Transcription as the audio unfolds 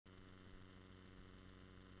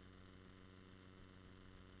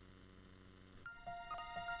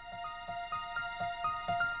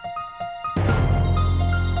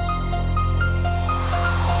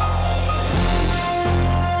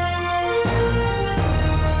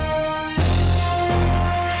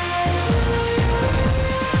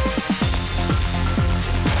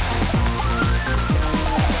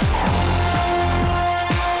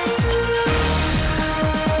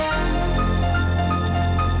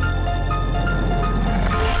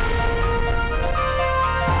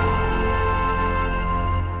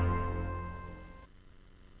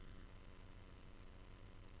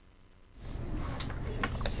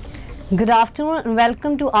Good afternoon and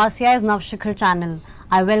welcome to RCI's Navshikhar channel.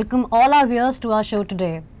 I welcome all our viewers to our show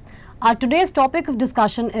today. Our today's topic of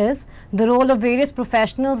discussion is the role of various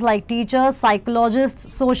professionals like teachers,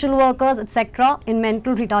 psychologists, social workers, etc. in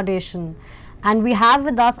mental retardation. And we have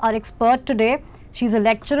with us our expert today. She's a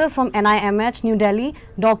lecturer from NIMH, New Delhi,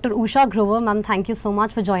 Dr. Usha Grover. Ma'am, thank you so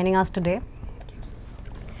much for joining us today.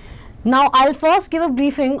 Now, I'll first give a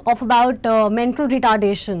briefing of about mental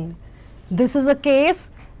retardation. This is a case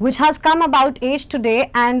which has come about age today,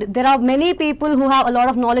 and there are many people who have a lot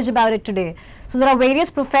of knowledge about it today. So there are various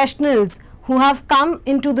professionals who have come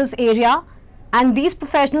into this area, and these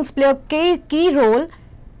professionals play a key role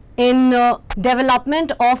in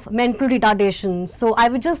development of mental retardation. So I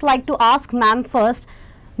would just like to ask ma'am first.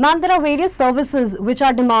 Ma'am, there are various services which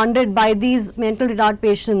are demanded by these mental retard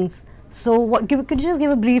patients. So could you just give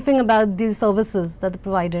a briefing about these services that are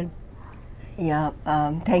provided? Yeah,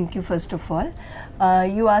 thank you first of all.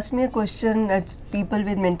 You asked me a question that people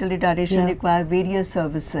with mental retardation require various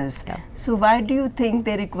services. Yeah. So why do you think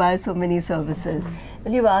they require so many services?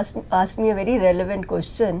 Well, you asked me a very relevant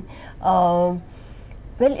question. Well,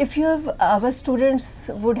 if you have, our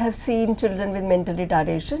students would have seen children with mental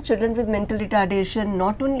retardation. Children with mental retardation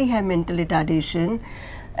not only have mental retardation,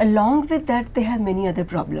 along with that they have many other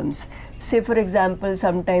problems. Say for example,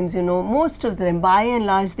 sometimes most of them, by and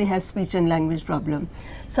large, they have speech and language problem.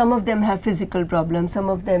 Some of them have physical problems, some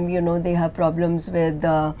of them they have problems with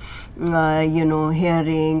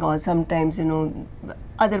hearing, or sometimes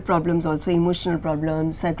other problems also, emotional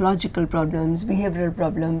problems, psychological problems, behavioral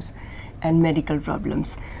problems and medical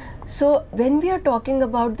problems. So when we are talking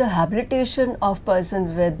about the habilitation of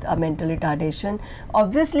persons with a mental retardation,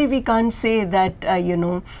 obviously we can't say that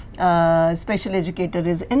special educator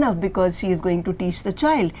is enough because she is going to teach the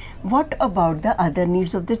child. What about the other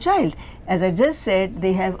needs of the child? As I just said,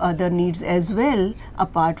 they have other needs as well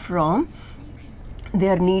apart from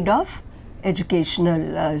their need of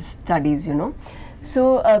educational studies,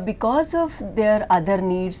 So because of their other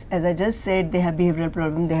needs, as I just said, they have behavioral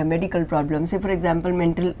problems, they have medical problems. Say for example,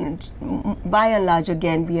 by and large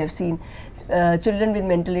again we have seen children with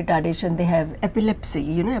mental retardation, they have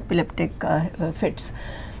epilepsy, epileptic fits.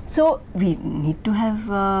 So we need to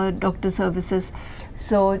have doctor services.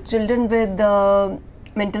 So children with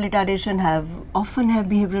mental retardation often have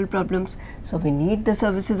behavioral problems, so we need the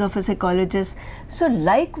services of a psychologist. So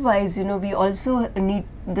likewise, we also need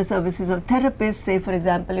the services of therapists. Say for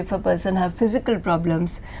example, if a person have physical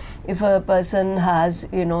problems, if a person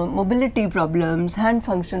has mobility problems, hand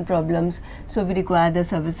function problems, so we require the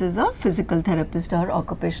services of physical therapist or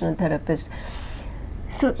occupational therapist.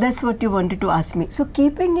 So that's what you wanted to ask me. So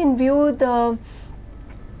keeping in view the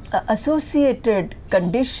associated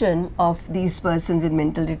condition of these persons with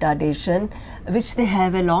mental retardation, which they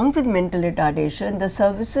have along with mental retardation, the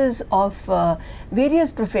services of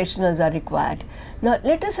various professionals are required. Now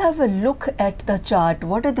let us have a look at the chart.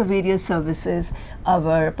 What are the various services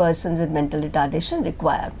our persons with mental retardation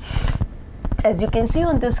require? As you can see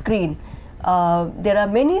on the screen, there are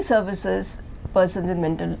many services persons with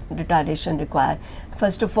mental retardation require.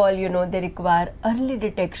 First of all, they require early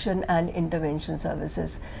detection and intervention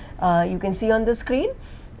services. You can see on the screen,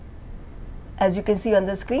 as you can see on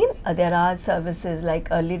the screen, there are services like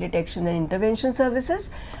early detection and intervention services.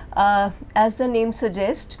 As the name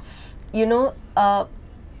suggests,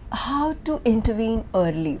 how to intervene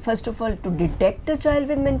early. First of all, to detect a child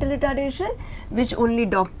with mental retardation, which only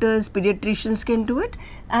doctors, pediatricians can do it,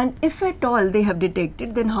 and if at all they have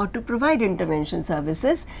detected, then how to provide intervention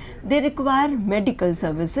services. They require medical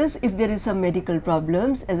services if there is some medical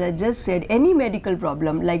problems. As I just said, any medical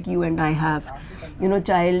problem like you and I have,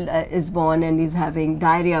 child is born and is having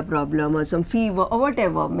diarrhea problem or some fever or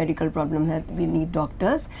whatever medical problem that we need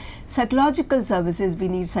doctors. Psychological services, we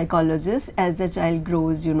need psychologists as the child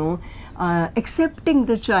grows, accepting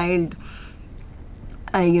the child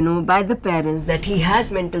by the parents that he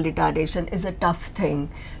has mental retardation is a tough thing.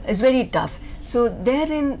 It's very tough. So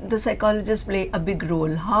therein the psychologists play a big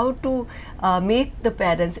role, how to make the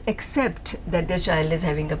parents accept that their child is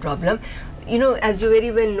having a problem. As you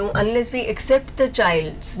very well know, unless we accept the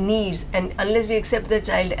child's needs and unless we accept the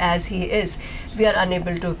child as he is, we are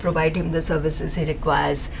unable to provide him the services he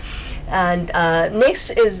requires. And next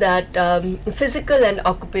is that physical and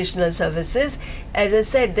occupational services. As I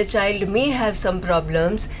said, the child may have some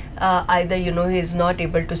problems either he's not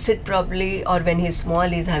able to sit properly, or when he's small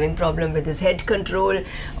he's having problem with his head control,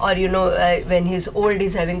 or when he's old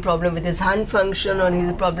he's having problem with his hand function, or he's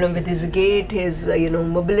a problem with his gait, his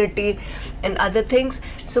mobility and other things.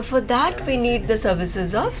 So for that we need the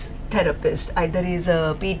services of therapist. Either he's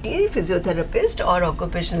a PT, physiotherapist, or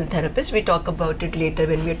occupational therapist. We talk about it later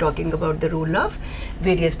when we're talking about the role of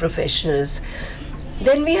various professionals.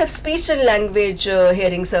 Then we have speech and language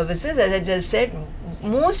hearing services. As I just said,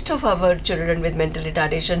 most of our children with mental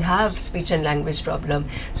retardation have speech and language problem.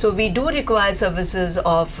 So we do require services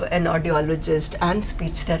of an audiologist and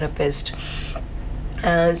speech therapist.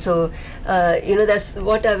 That's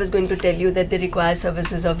what I was going to tell you, that they require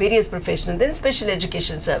services of various professionals. Then special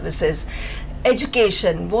education services.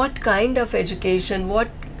 Education, what kind of education, what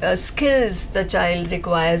skills the child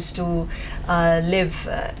requires to live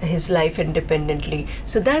his life independently.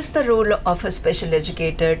 So that's the role of a special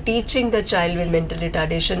educator, teaching the child with mental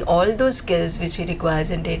retardation all those skills which he requires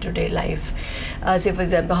in day-to-day life. Say for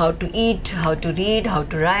example, how to eat, how to read, how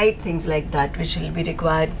to write, things like that, which will be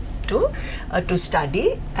required to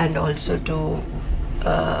study and also to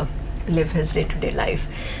live his day-to-day life.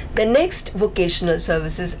 The next, vocational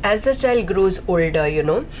services. As the child grows older,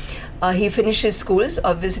 he finishes schools,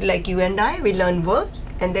 obviously like you and I, we learn work,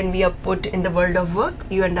 and then we are put in the world of work.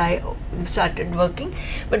 You and I started working,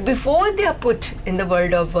 but before they are put in the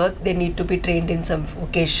world of work, they need to be trained in some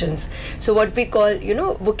vocations. So what we call,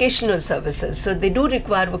 vocational services. So they do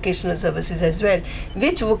require vocational services as well.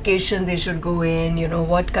 Which vocation they should go in,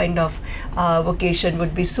 what kind of vocation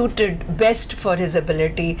would be suited best for his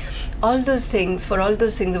ability. All those things, for all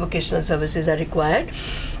those things, the vocational services are required.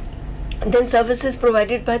 Then services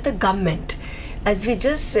provided by the government. As we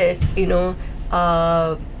just said,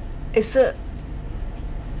 it's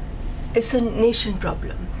a nation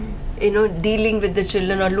problem. Dealing with the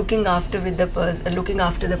children or looking after the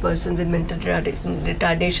person with mental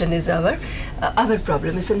retardation is our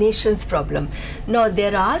problem. It's a nation's problem. Now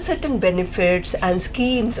there are certain benefits and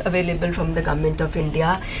schemes available from the government of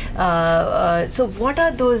India. So what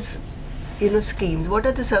are those schemes? What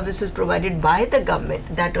are the services provided by the government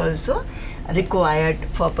that also required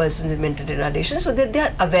for persons with mental retardation, so that they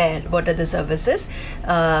are aware what are the services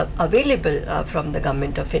available from the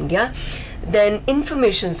government of India. Then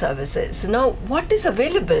information services. Now what is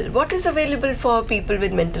available? What is available for people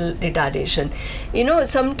with mental retardation?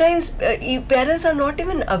 Sometimes parents are not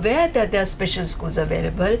even aware that there are special schools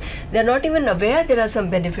available. They are not even aware there are some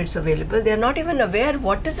benefits available. They are not even aware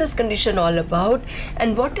what is this condition all about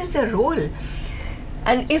and what is their role.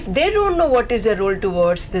 And if they don't know what is their role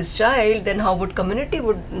towards this child, then how would community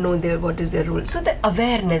would know what is their role? So the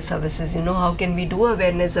awareness services, how can we do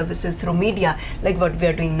awareness services through media, like what we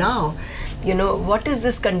are doing now? What is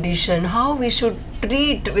this condition? How we should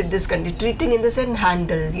treat with this condition? Treating in the sense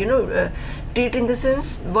handle, treat in the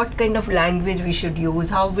sense what kind of language we should use?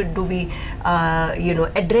 How do we,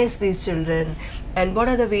 address these children? And what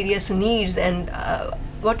are the various needs and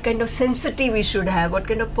what kind of sensitivity we should have, what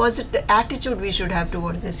kind of positive attitude we should have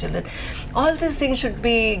towards these children. All these things should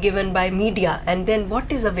be given by media. And then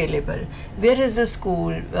what is available? Where is the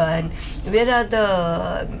school? And where are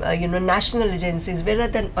the national agencies? Where are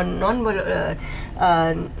the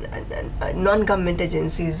non-government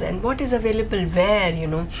agencies? And what is available where?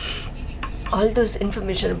 All those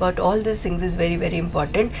information about all these things is very, very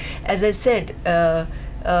important. As I said,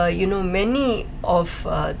 many of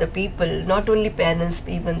the people, not only parents,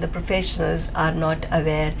 even the professionals, are not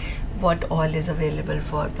aware what all is available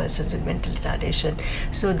for persons with mental retardation.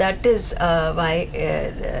 So that is why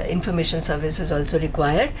information service is also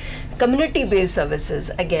required. Community-based services,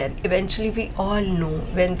 again, eventually we all know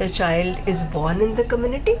when the child is born in the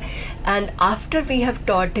community, and after we have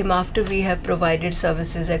taught him, after we have provided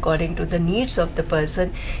services according to the needs of the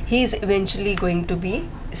person, he is eventually going to be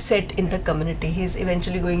set in the community. He is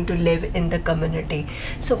eventually going to live in the community.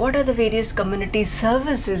 So what are the various community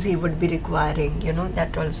services he would be requiring?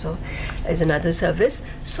 That also is another service.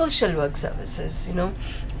 Social work services,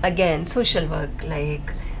 again, social work,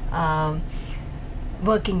 like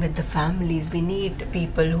working with the families. We need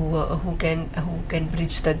people who can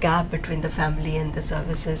bridge the gap between the family and the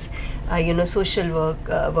services. Social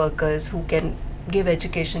workers who can give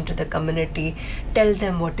education to the community, tell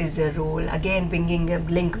them what is their role, again bringing a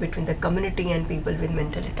link between the community and people with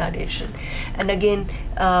mental retardation. And again,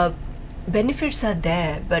 benefits are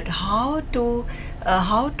there, but how to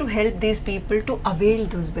help these people to avail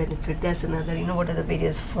those benefits, that's another. What are the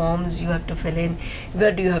various forms you have to fill in,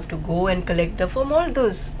 where do you have to go and collect the form, all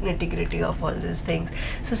those nitty-gritty of all these things.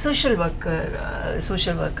 So social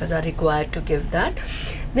workers are required to give that.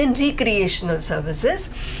 Then recreational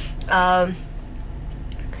services.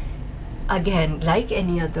 again, like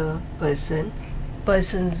any other person,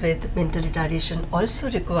 persons with mental retardation also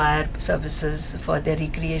require services for their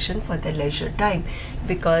recreation, for their leisure time,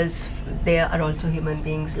 because they are also human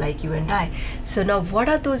beings like you and I. So now, what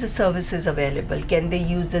are those services available? Can they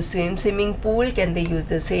use the same swimming pool? Can they use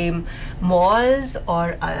the same malls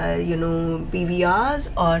or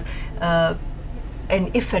PVRs, or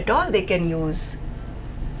and if at all they can use,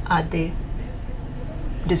 are they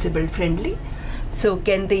disabled friendly? So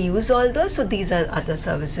can they use all those? So these are other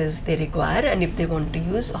services they require, and if they want to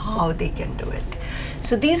use, how they can do it.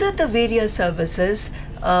 So these are the various services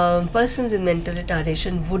persons with mental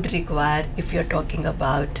retardation would require if you're talking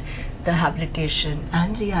about the habilitation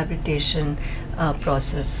and rehabilitation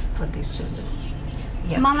process for these children.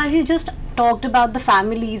 Yeah. Ma'am, as you just talked about the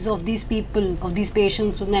families of these people, of these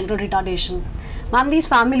patients with mental retardation, ma'am, these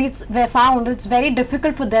families were found it's very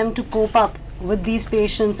difficult for them to cope up with these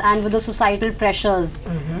patients and with the societal pressures.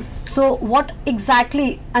 So what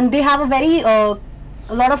exactly, and they have a very a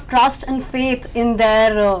lot of trust and faith in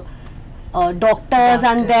their doctors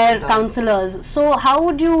and their counselors. So how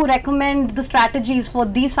would you recommend the strategies for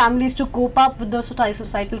these families to cope up with the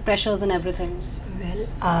societal pressures and everything?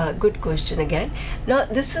 Well, good question again. Now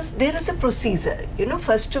there is a procedure.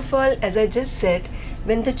 First of all, as I just said,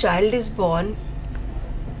 when the child is born,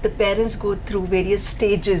 the parents go through various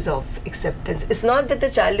stages of acceptance. It's not that the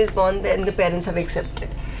child is born and the parents have accepted.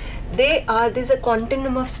 There's a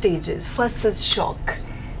continuum of stages. First is shock,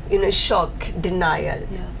 shock, denial,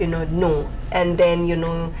 no. And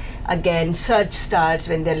then, again, search starts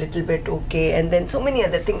when they're a little bit okay, and then so many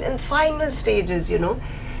other things. And final stage is,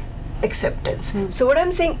 acceptance. So what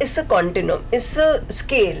I'm saying is a continuum, it's a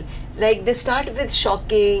scale. Like they start with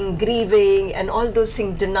shocking, grieving, and all those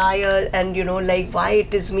things, denial, and like why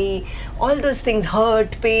it is me, all those things,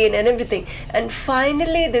 hurt, pain, and everything. And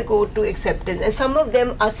finally they go to acceptance. And some of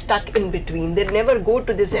them are stuck in between. They never go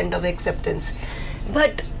to this end of acceptance.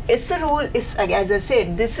 But it's a role, as I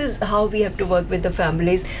said, this is how we have to work with the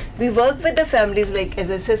families. We work with the families, like as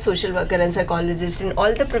I said, social worker and psychologist and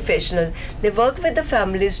all the professionals. They work with the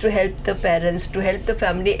families to help the parents, to help the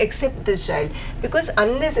family accept this child. Because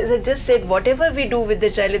unless, as I just said, whatever we do with the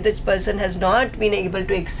child, if the person has not been able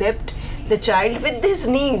to accept the child with his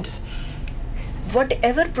needs,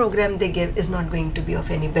 whatever program they give is not going to be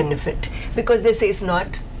of any benefit, because they say it's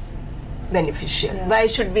not beneficial. Yeah. Why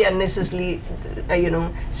should we unnecessarily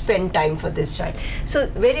spend time for this child? So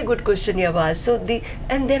very good question you have asked. So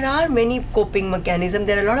and there are many coping mechanisms.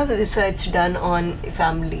 There are a lot of research done on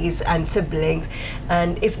families and siblings,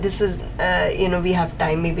 and if this is we have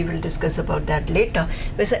time, maybe we'll discuss about that later.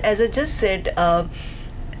 But as I just said,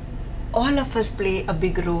 all of us play a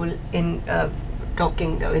big role in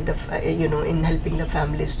talking with the in helping the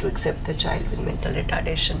families to accept the child with mental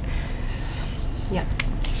retardation. Yeah.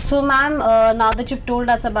 So ma'am, now that you've told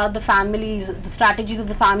us about the families, the strategies that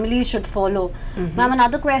the families should follow, ma'am,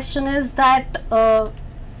 another question is that ma'am,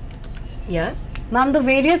 the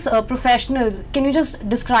various professionals, can you just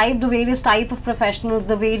describe the various type of professionals,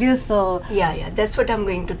 the various that's what I'm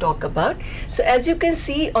going to talk about. So as you can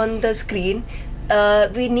see on the screen,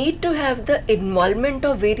 we need to have the involvement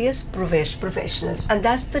of various professionals, and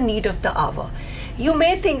that's the need of the hour. You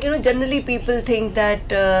may think, generally people think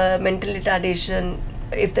that mental retardation,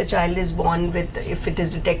 if the child is born with, if it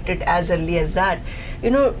is detected as early as that, they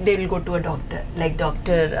will go to a doctor, like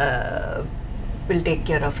doctor will take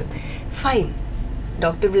care of him. Fine,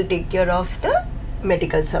 doctor will take care of the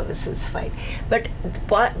medical services, fine. But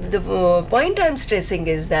the point I'm stressing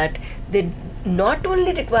is that they not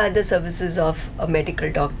only require the services of a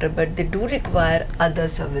medical doctor, but they do require other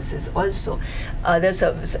services also, other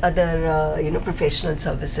professional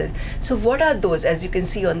services. So what are those? As you can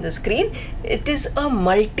see on the screen, it is a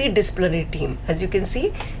multidisciplinary team. As you can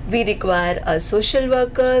see, we require a social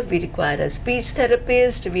worker, we require a speech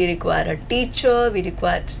therapist, we require a teacher,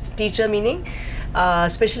 teacher meaning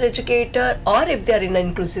special educator, or if they are in an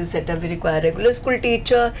inclusive setup, we require regular school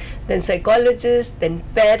teacher, then psychologists, then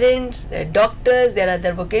parents, doctors, there are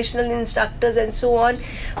other vocational instructors and so on,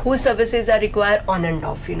 whose services are required on and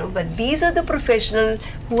off, But these are the professionals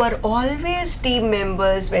who are always team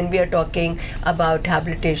members when we are talking about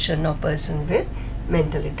habilitation of persons with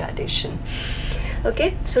mental retardation.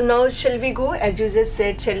 Okay, so now shall we go, as you just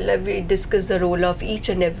said, shall we discuss the role of each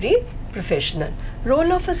and every professional?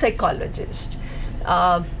 Role of a psychologist.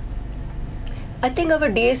 I think our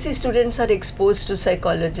DSC students are exposed to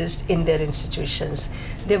psychologists in their institutions.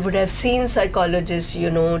 They would have seen psychologists,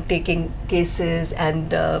 taking cases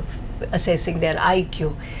and assessing their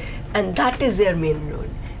IQ, and that is their main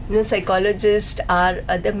role. Psychologists are,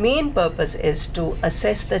 the main purpose is to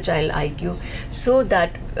assess the child IQ so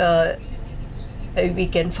that we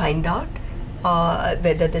can find out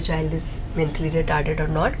whether the child is mentally retarded or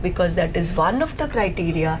not, because that is one of the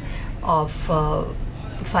criteria of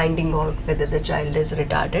finding out whether the child is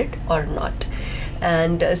retarded or not.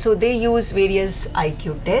 And so they use various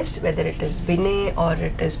IQ tests, whether it is Binet or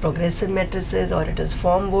it is progressive matrices or it is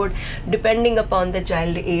form board, depending upon the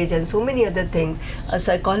child age and so many other things. A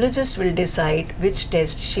psychologist will decide which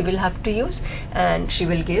test she will have to use, and she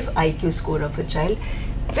will give IQ score of a child,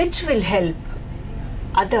 which will help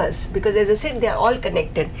others, because as I said, they are all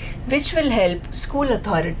connected, which will help school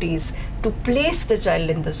authorities to place the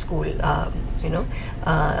child in the school,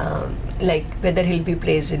 like whether he'll be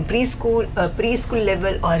placed in preschool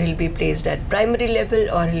level, or he'll be placed at primary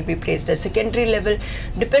level, or he'll be placed at secondary level,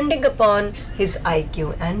 depending upon his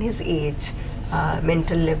IQ and his age,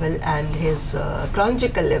 mental level and his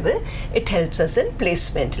chronological level. It helps us in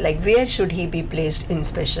placement, like where should he be placed in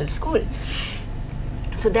special school.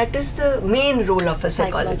 So that is the main role of a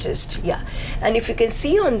psychologist. Yeah. And if you can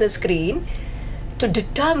see on the screen, to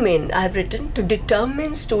determine, I have written, to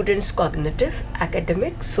determine students' cognitive,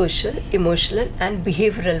 academic, social, emotional and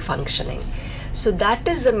behavioral functioning. So that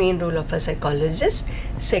is the main role of a psychologist.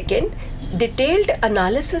 Second, detailed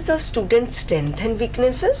analysis of students' strengths and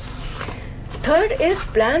weaknesses. Third is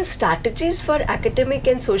plan strategies for academic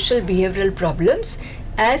and social behavioral problems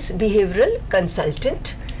as behavioral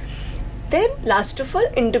consultant. Then last of all,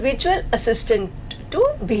 individual assistant to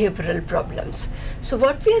behavioral problems. So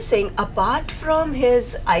what we are saying, apart from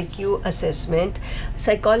his IQ assessment,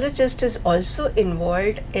 psychologist is also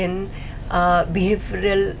involved in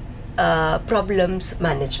behavioral problems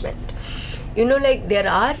management. Like there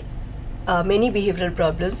are many behavioral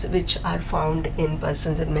problems which are found in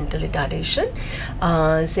persons with mental retardation.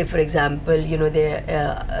 Say for example,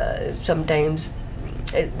 they sometimes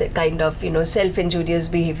the kind of self-injurious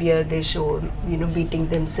behavior they show, beating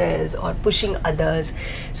themselves or pushing others,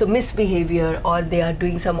 so misbehavior, or they are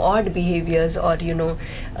doing some odd behaviors, or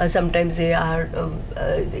sometimes they are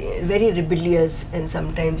very rebellious, and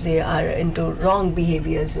sometimes they are into wrong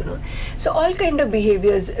behaviors. So all kind of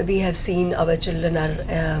behaviors we have seen our children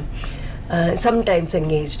are sometimes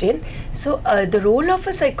engaged in. So the role of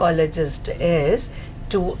a psychologist is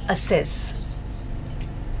to assess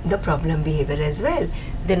the problem behavior as well.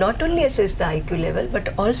 They not only assess the IQ level,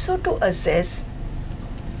 but also to assess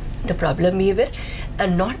the problem behavior,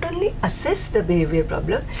 and not only assess the behavior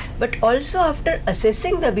problem, but also after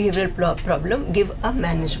assessing the behavioral problem, give a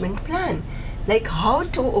management plan, like how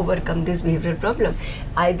to overcome this behavioral problem,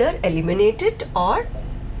 either eliminate it or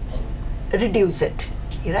reduce it.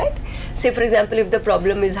 Right? Say for example, if the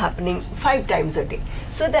problem is happening 5 times a day,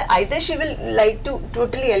 so that either she will like to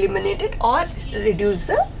totally eliminate it or reduce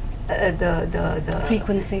the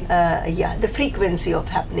frequency. The frequency of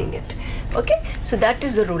happening it. Okay, so that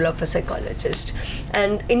is the role of a psychologist.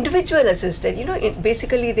 And individual assistant,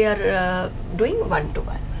 basically they are doing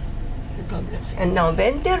one-to-one problems. And now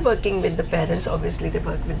when they are working with the parents, obviously they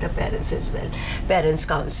work with the parents as well. Parents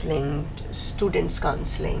counseling, students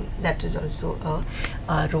counseling, that is also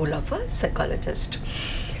a role of a psychologist.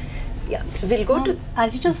 Yeah, we'll go to...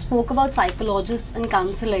 As you just spoke about psychologists and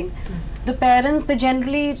counseling, the parents, they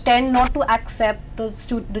generally tend not to accept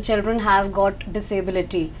the children have got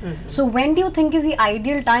disability. So when do you think is the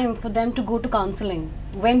ideal time for them to go to counseling?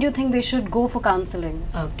 When do you think they should go for counseling?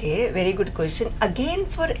 Okay, very good question. Again,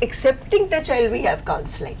 for accepting the child, we have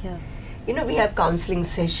counseling. Yeah. We have counseling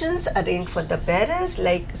sessions arranged for the parents.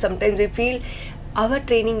 Like sometimes we feel our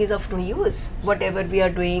training is of no use. Whatever we are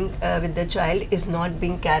doing with the child is not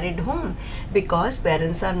being carried home because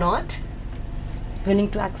parents are not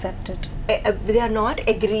willing to accept it. They are not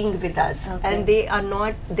agreeing with us, and they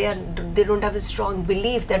don't have a strong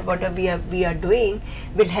belief that whatever we are doing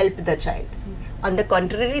will help the child. On the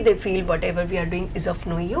contrary, they feel whatever we are doing is of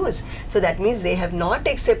no use. So that means they have not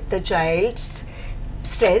accepted the child's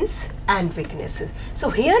strengths and weaknesses. So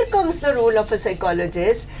here comes the role of a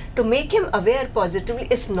psychologist to make him aware positively.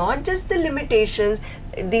 It's not just the limitations,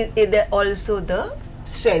 they're also the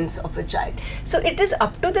strengths of a child. So it is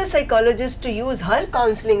up to the psychologist to use her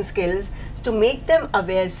counseling skills to make them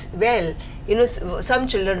aware well. Some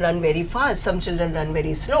children run very fast, some children run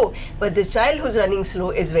very slow, but the child who's running slow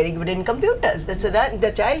is very good in computers.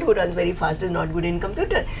 The child who runs very fast is not good in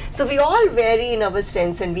computer. So we all vary in our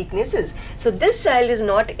strengths and weaknesses. So this child is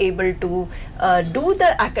not able to do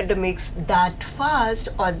the academics that fast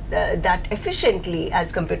or that efficiently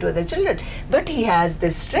as compared to other children, but he has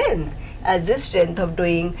this strength, of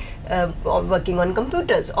doing working on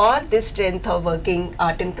computers, or this strength of working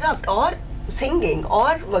art and craft, or singing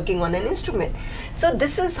or working on an instrument. So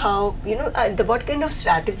this is how, you know, what kind of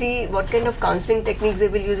strategy, what kind of counseling techniques they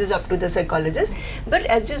will use is up to the psychologist. But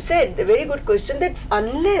as you said, the very good question, that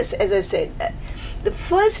unless, as I said, the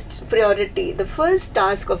first priority, the first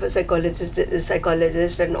task of a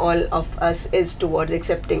psychologist and all of us is towards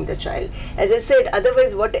accepting the child. As I said,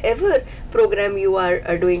 otherwise whatever program you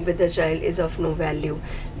are doing with the child is of no value,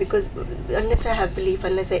 because unless I have belief,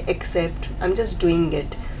 unless I accept, I'm just doing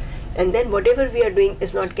it. And then whatever we are doing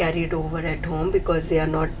is not carried over at home because they are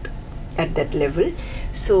not at that level.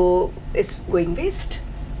 So it's going waste.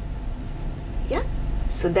 Yeah.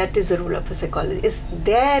 So that is the role of a psychologist. It's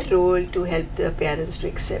their role to help the parents to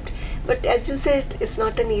accept. But as you said, it's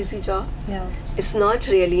not an easy job. Yeah. It's not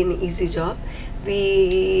really an easy job.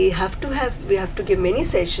 We have to give many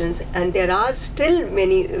sessions, and there are still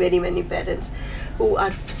very many parents who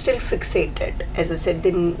are still fixated. As I said,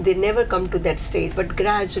 they never come to that stage, but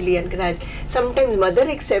gradually, sometimes mother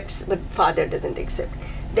accepts, but father doesn't accept.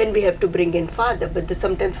 Then we have to bring in father, but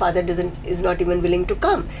sometimes father is not even willing to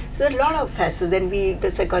come. So there are a lot of facets. Then the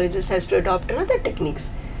psychologist has to adopt another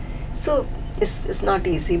techniques. So it's not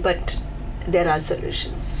easy, but there are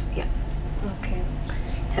solutions. Yeah. Okay.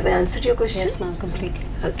 Have I answered your question? Yes, ma'am, completely.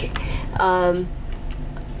 Okay.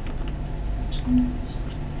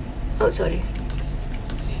 Oh, sorry.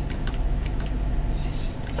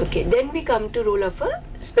 Okay, then we come to role of a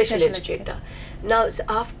special educator. Now, so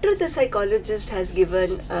after the psychologist has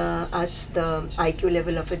given us the IQ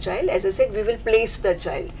level of a child, as I said, we will place the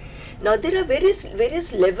child. Now, there are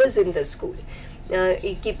various levels in the school,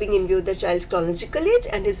 keeping in view the child's chronological age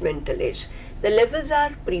and his mental age. The levels are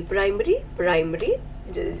pre-primary, primary,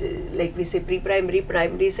 like we say pre-primary,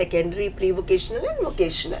 primary, secondary, pre-vocational and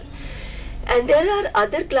vocational. And there are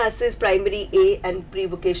other classes, primary A and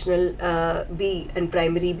pre-vocational B and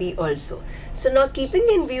primary B also. So now, keeping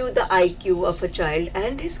in view the IQ of a child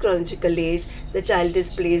and his chronological age, the child is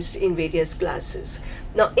placed in various classes.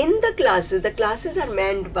 Now in the classes are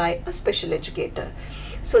manned by a special educator.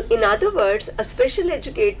 So in other words, a special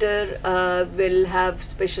educator will have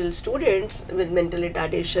special students with mental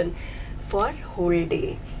retardation for whole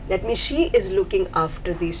day. That means she is looking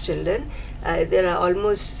after these children. There are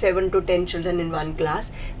almost 7 to 10 children in one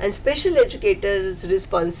class, and special educator's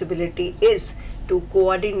responsibility is to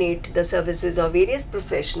coordinate the services of various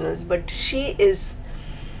professionals, but she is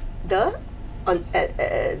the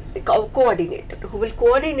coordinator who will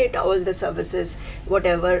coordinate all the services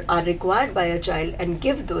whatever are required by a child and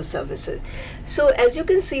give those services. So as you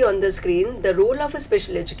can see on the screen, the role of a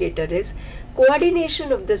special educator is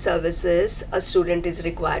coordination of the services a student is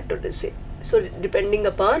required to receive. So depending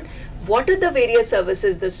upon what are the various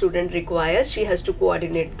services the student requires, she has to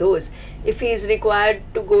coordinate those. If he is required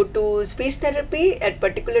to go to speech therapy at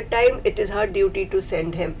particular time, it is her duty to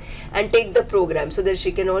send him and take the program so that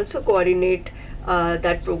she can also coordinate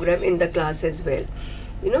that program in the class as well.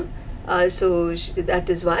 You know, so that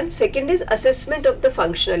is one. Second is assessment of the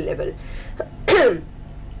functional level.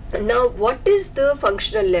 Now, what is the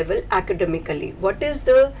functional level academically? What is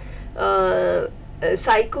the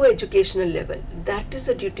psychoeducational level? That is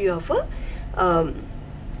the duty of a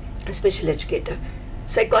special educator.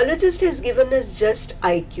 Psychologist has given us just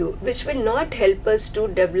IQ, which will not help us to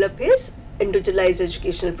develop his individualized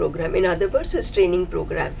educational program. In other words, his training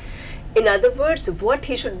program. In other words, what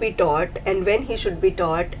he should be taught and when he should be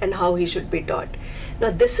taught and how he should be taught.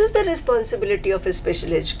 Now, this is the responsibility of a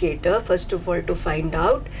special educator, first of all, to find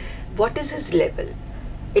out what is his level.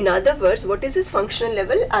 In other words, what is his functional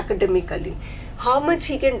level academically? How much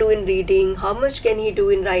he can do in reading, how much can he do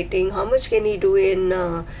in writing, how much can he do in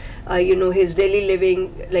you know, his daily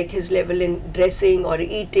living, like his level in dressing or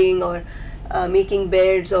eating or making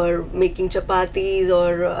beds or making chapatis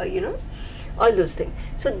or you know, all those things.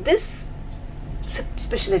 So this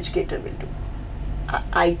special educator will do.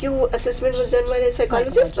 IQ assessment was done by a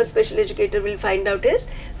psychologist, but special educator will find out his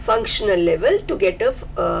functional level to get a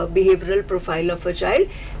behavioral profile of a child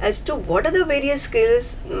as to what are the various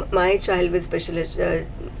skills my child with special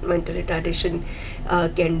mental retardation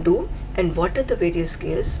can do, and what are the various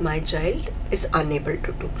skills my child is unable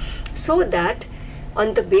to do, so that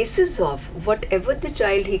on the basis of whatever the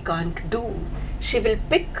child he can't do, she will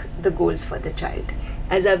pick the goals for the child.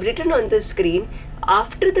 As I've written on the screen,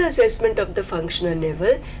 after the assessment of the functional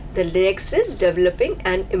level, the next is developing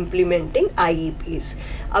and implementing IEPs.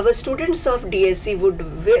 Our students of DSC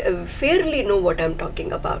would fairly know what I'm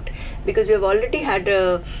talking about, because we have already had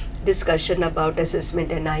a discussion about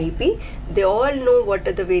assessment and IEP. They all know what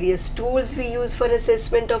are the various tools we use for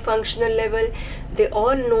assessment of functional level. They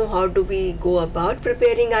all know how do we go about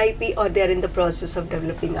preparing IEP, or they are in the process of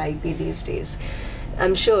developing IEP these days.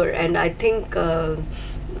 I'm sure, and I think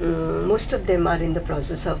most of them are in the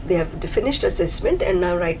process of, they have finished assessment, and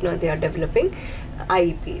now right now they are developing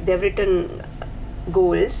IEP. They have written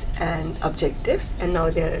goals and objectives, and now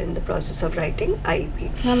they are in the process of writing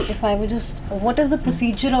IEP. Ma'am, if I would just, what is the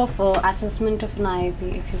procedure of assessment of an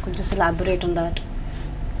IEP? If you could just elaborate on that.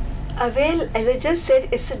 Well, as I just said,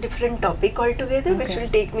 it's a different topic altogether, which will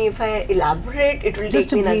take me, if I elaborate, it will Just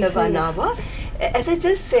take me to another briefly 1 hour. As I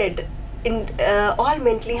just said, in all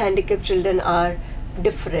mentally handicapped children are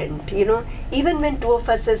different. You know, even when two of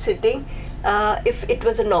us are sitting, if it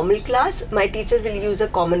was a normal class, my teacher will use a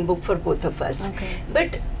common book for both of us. Okay.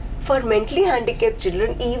 But for mentally handicapped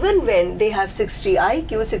children, even when they have 60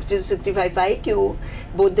 IQ, 60 to 65 IQ,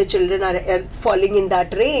 both the children are falling in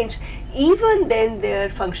that range, even then their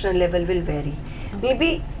functional level will vary.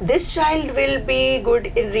 Maybe this child will be good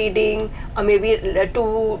in reading, or maybe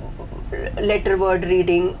 2-letter word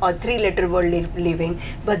reading or 3-letter word living,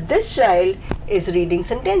 but this child is reading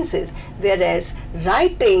sentences, whereas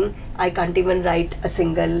writing, I can't even write a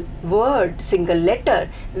single word, single letter,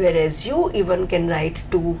 whereas you even can write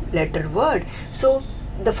 2-letter word. So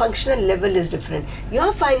the functional level is different.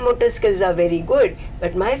 Your fine motor skills are very good,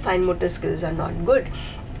 but my fine motor skills are not good.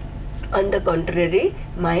 On the contrary,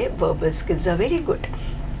 my verbal skills are very good.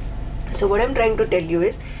 So what I'm trying to tell you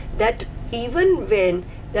is that even when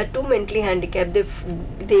there are two mentally handicapped,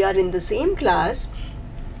 they are in the same class,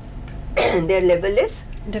 their level is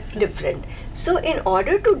different. So in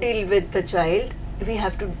order to deal with the child, we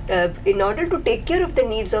have to, in order to take care of the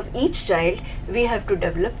needs of each child, we have to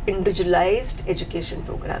develop individualized education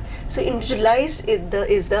program. So individualized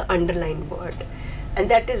is the underlined word. And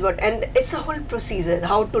that is what, and it's a whole procedure,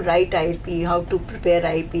 how to write IEP, how to prepare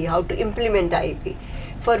IEP, how to implement IEP,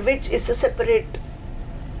 for which is a separate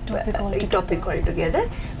topic altogether,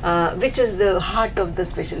 which is the heart of the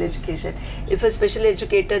special education. If a special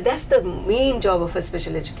educator, that's the main job of a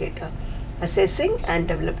special educator, assessing and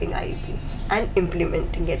developing IEP and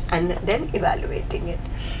implementing it and then evaluating it.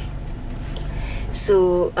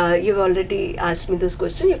 So you've already asked me this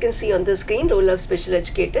question. You can see on the screen, role of special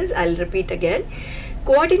educators. I'll repeat again.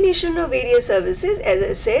 Coordination of various services. As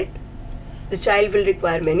I said, the child will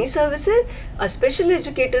require many services. A special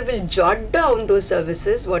educator will jot down those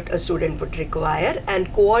services, what a student would require,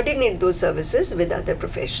 and coordinate those services with other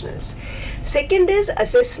professionals. Second is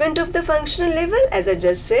assessment of the functional level. As I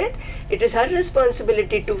just said, it is her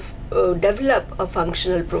responsibility to develop a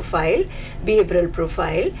functional profile, behavioral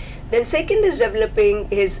profile. Then second is developing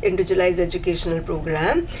his individualized educational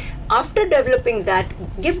program. After developing that,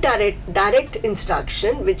 give direct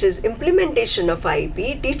instruction, which is implementation of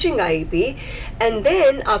IEP, teaching IEP, and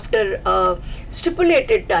then after a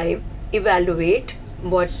stipulated time, evaluate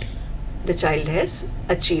what the child has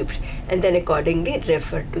achieved, and then accordingly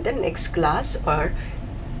refer to the next class or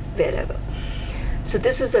wherever. So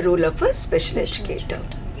this is the role of a special educator.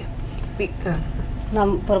 Now,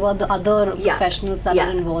 what about the other professionals that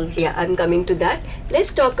are involved? Yeah, I'm coming to that.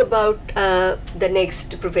 Let's talk about the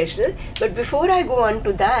next professional. But before I go on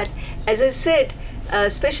to that, as I said,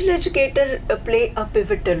 special educator play a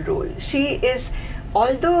pivotal role. She is,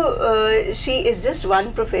 although she is just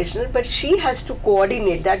one professional, but she has to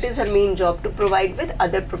coordinate. That is her main job, to provide with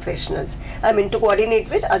other professionals. To coordinate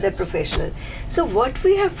with other professionals. So what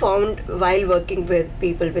we have found while working with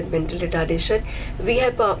people with mental retardation, we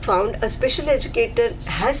have found a special educator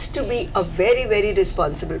has to be a very, very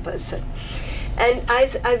responsible person. And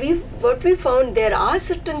what we found, there are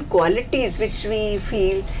certain qualities which we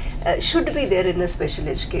feel should be there in a special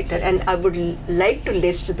educator, and I would like to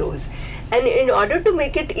list those. And in order to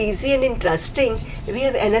make it easy and interesting, we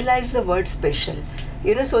have analyzed the word special,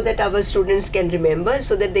 so that our students can remember,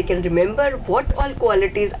 so that they can remember what all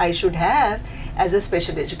qualities I should have as a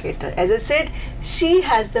special educator. As I said, she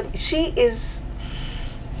is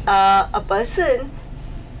a person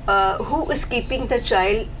who is keeping the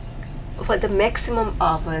child for the maximum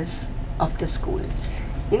hours of the school.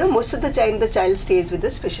 Most of the time the child stays with the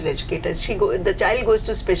special educator. The child goes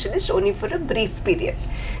to specialist only for a brief period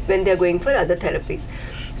when they are going for other therapies.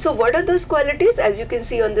 So what are those qualities? As you can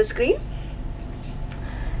see on the screen,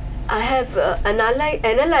 I have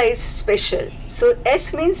analyzed special. So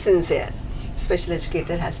S means sincere. Special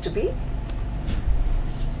educator has to be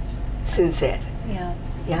sincere.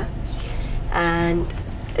 Yeah. And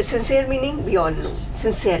sincere meaning, we all know,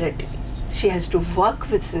 sincerity. She has to work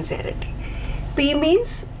with sincerity. P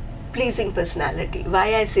means pleasing personality.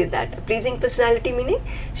 Why I say that? Pleasing personality meaning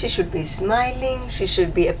she should be smiling, she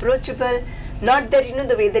should be approachable, not that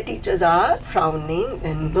the way the teachers are frowning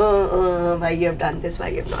and why you have done this, why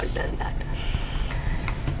you have not done that.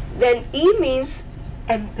 Then E means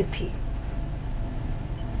empathy.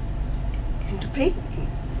 breaking.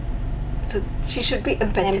 So she should be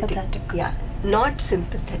empathetic. Empathetic. Yeah, not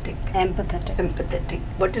sympathetic. Empathetic. Empathetic.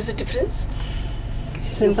 What is the difference?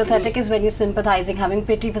 Sympathetic is when you're sympathizing, having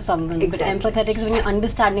pity for someone. Exactly. But empathetic is when you're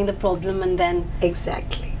understanding the problem and then...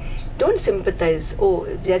 Exactly. Don't sympathize. Oh,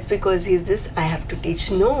 just because he's this, I have to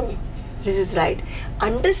teach. No, this is right.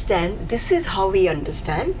 Understand, this is how we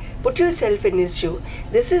understand. Put yourself in his shoe.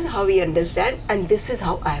 This is how we understand and this is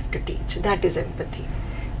how I have to teach. That is empathy.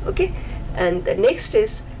 Okay? And the next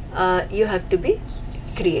is, you have to be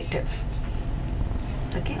creative.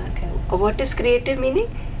 Okay? What is creative meaning?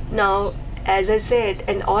 Now, as I said,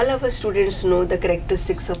 and all our students know the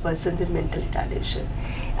characteristics of persons with mental retardation.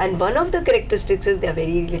 And one of the characteristics is they are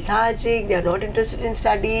very lethargic, they are not interested in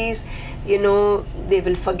studies, you know, they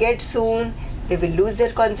will forget soon, they will lose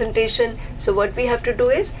their concentration. So what we have to do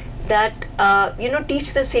is that, you know,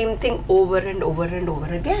 teach the same thing over and over and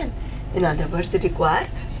over again. In other words, they require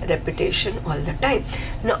repetition all the time.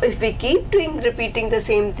 Now, if we keep repeating the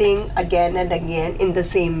same thing again and again in the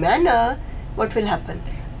same manner, what will happen?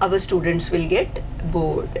 Our students will get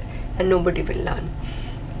bored and nobody will learn.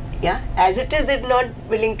 Yeah, as it is, they're not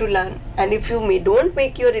willing to learn, and if you don't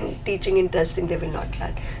make your teaching interesting, they will not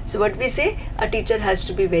learn. So what we say, a teacher has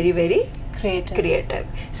to be very, very creative.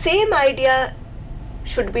 Same idea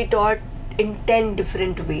should be taught in 10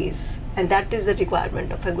 different ways, and that is the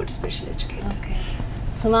requirement of a good special educator. Okay.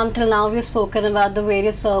 So ma'am, till now we've spoken about the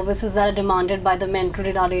various services that are demanded by the mental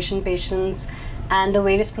retardation patients and the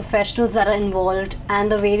various professionals that are involved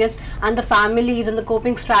and the families and the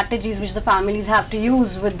coping strategies which the families have to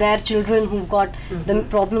use with their children who've got the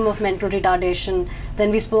problem of mental retardation.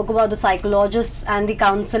 Then we spoke about the psychologists and the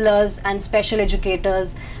counselors and special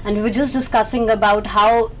educators, and we were just discussing about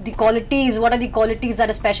how the qualities, what are the qualities that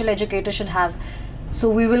a special educator should have. So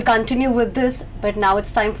we will continue with this, but now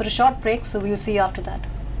it's time for a short break, so we'll see you after that.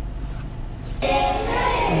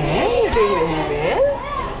 Yeah, you're doing very well.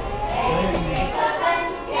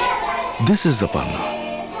 This is Aparna.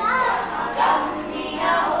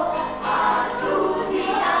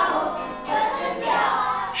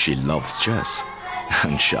 She loves chess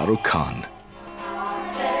and Shah Rukh Khan.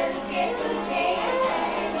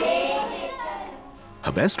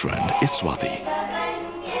 Her best friend is Swati.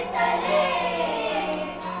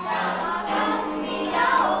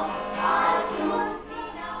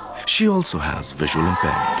 She also has visual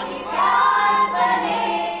impairment.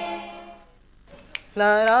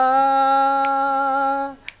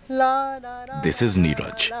 This is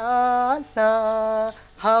Neeraj.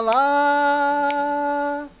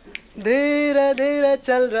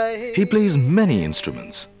 He plays many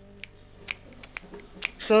instruments.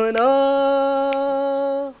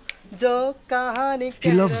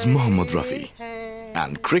 He loves Mohammad Rafi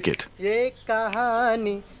and cricket.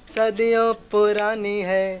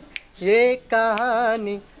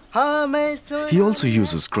 He also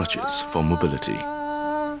uses crutches for mobility.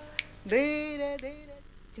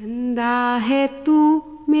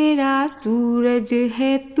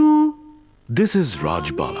 This is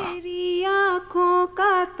Raj Bala.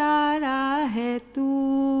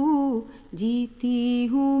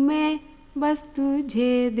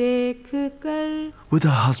 With her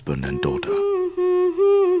husband and daughter.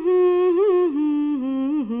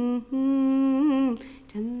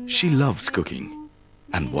 She loves cooking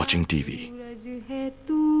and watching TV.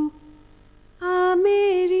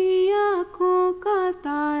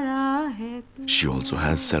 She also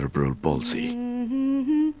has cerebral palsy.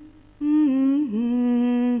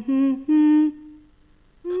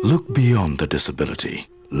 Look beyond the disability.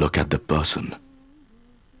 Look at the person.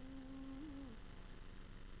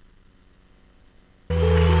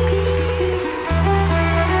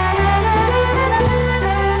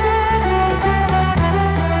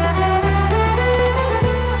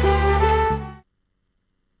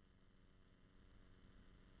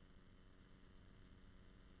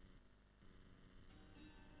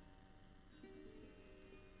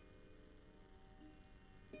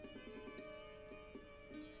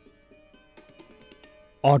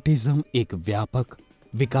 Autism एक व्यापक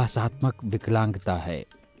विकासात्मक विकलांगता है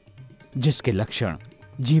जिसके लक्षण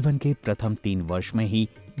जीवन के प्रथम 3 वर्ष में ही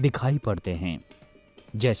दिखाई पड़ते हैं,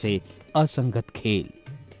 जैसे असंगत खेल,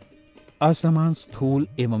 असमान स्थूल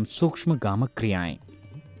एवं सूक्ष्म गामक क्रियाएं,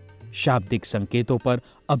 शाब्दिक संकेतों पर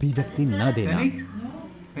अभिव्यक्ति न देना,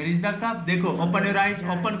 देखो ओपन योर आईज,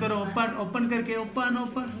 ओपन करो, ओपन करके ओपन,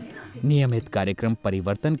 नियमित कार्यक्रम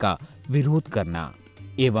परिवर्तन का विरोध करना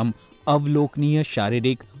एवं अवलोकनीय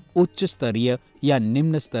शारीरिक उच्च स्तरीय या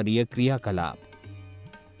निम्न स्तरीय क्रियाकलाप।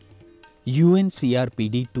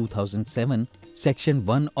 UNCRPD 2007 सेक्शन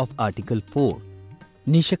 1 ऑफ आर्टिकल 4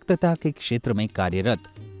 निशक्तता के क्षेत्र में कार्यरत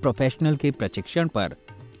प्रोफेशनल के प्रशिक्षण पर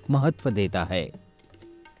महत्व देता है।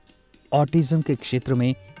 ऑटिज्म के क्षेत्र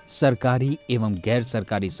में सरकारी एवं गैर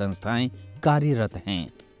सरकारी संस्थाएं कार्यरत हैं,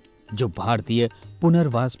 जो भारतीय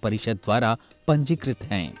पुनर्वास परिषद द्वारा पंजीकृत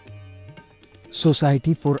हैं।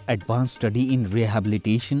 Society for advance study in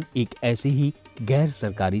rehabilitation एक ऐसी ही गैर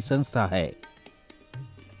सरकारी संस्था है।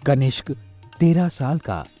 कनिष्क 13 साल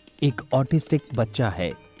का एक ऑटिस्टिक बच्चा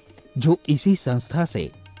है, जो इसी संस्था से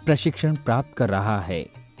प्रशिक्षण प्राप्त कर रहा है।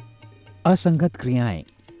 असंगत क्रियाएं,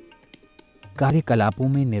 कार्यकलापों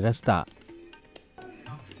में निरस्ता,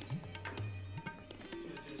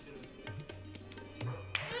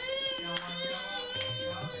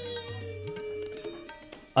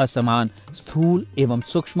 असमान स्थूल एवं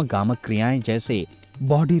सूक्ष्म गामक क्रियाएं जैसे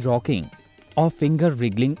बॉडी रॉकिंग और फिंगर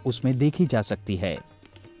रिगलिंग उसमें देखी जा सकती है।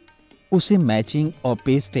 उसे मैचिंग और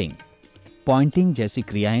पेस्टिंग, पॉइंटिंग जैसी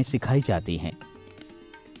क्रियाएं सिखाई जाती हैं।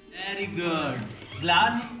 Very good.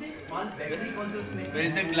 Glass, where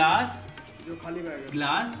is the glass? जो खाली बैग है।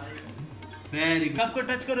 Glass, very. कप को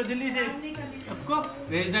टच करो जल्दी से। कप को,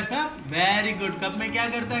 where is the cup? Very good. Cup में क्या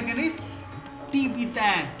करता है कनिष्क? टी पीता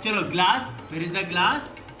है। चलो glass, where is the glass?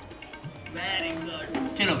 Very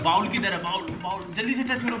good. चलो बाउल की तरह, बाउल बाउल जल्दी से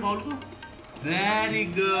टच करो बाउल को। Very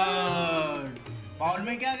good. बाउल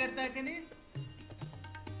में क्या करता है कनिष्क?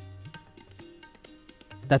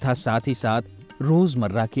 तथा साथ ही साथ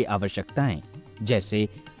रोजमर्रा की आवश्यकताएं जैसे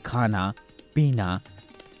खाना, पीना,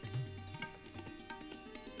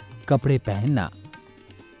 कपड़े पहनना,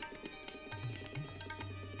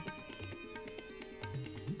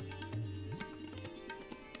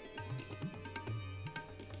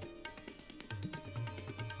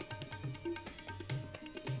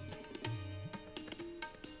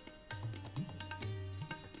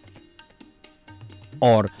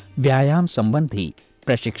 और व्यायाम संबंधी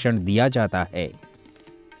प्रशिक्षण दिया जाता है।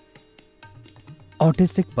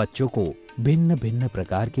 ऑटिस्टिक बच्चों को भिन्न भिन्न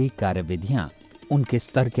प्रकार की कार्यविधियां उनके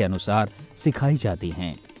स्तर के अनुसार सिखाई जाती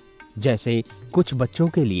हैं। जैसे कुछ बच्चों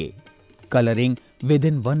के लिए colouring with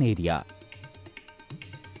in one area,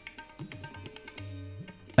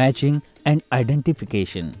 matching and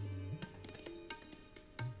identification,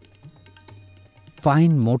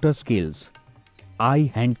 fine motor skills,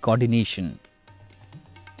 I hand coordination,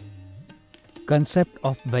 concept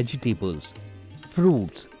of vegetables,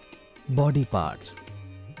 fruits, body parts,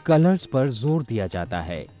 colours पर जोर दिया जाता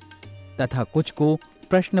है तथा कुछ को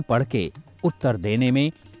प्रश्न पढ़ के उत्तर देने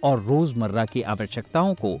में और रोजमर्रा की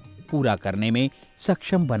आवश्यकताओं को पूरा करने में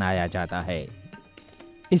सक्षम बनाया जाता है।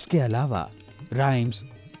 इसके अलावा राइम्स,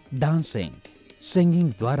 डांसिंग,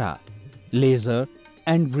 सिंगिंग द्वारा लेजर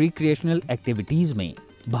एंड रिक्रिएशनल एक्टिविटीज में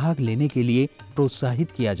भाग लेने के लिए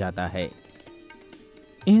प्रोत्साहित किया जाता है।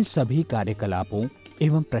 इन सभी कार्यकलापों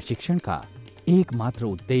एवं प्रशिक्षण का एकमात्र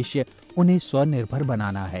उद्देश्य उन्हें स्वनिर्भर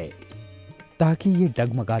बनाना है, ताकि ये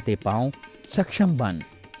डगमगाते पांव सक्षम बन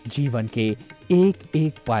जीवन के एक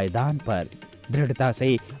एक पायदान पर दृढ़ता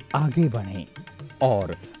से आगे बढ़ें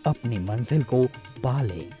और अपनी मंजिल को पा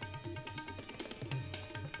लें।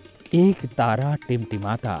 एक तारा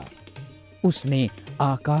टिमटिमाता, उसने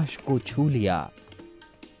आकाश को छू लिया।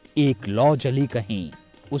 एक लौ जली कहीं,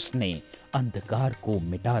 उसने अंधकार को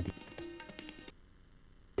मिटा दिया।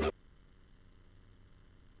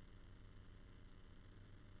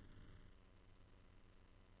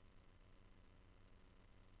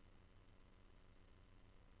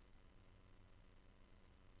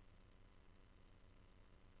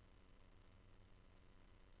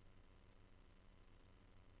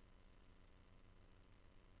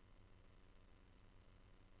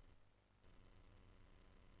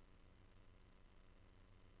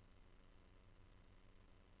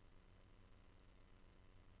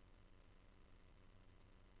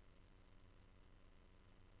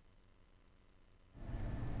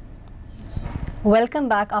 Welcome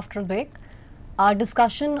back after a break. Our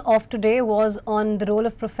discussion of today was on the role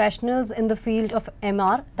of professionals in the field of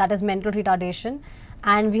MR, that is mental retardation,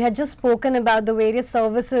 and we had just spoken about the various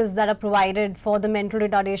services that are provided for the mental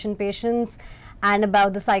retardation patients and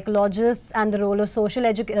about the psychologists and the role of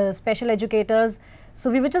special educators. So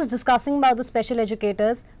we were just discussing about the special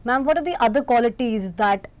educators. Ma'am, what are the other qualities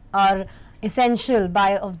that are essential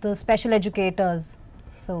of the special educators?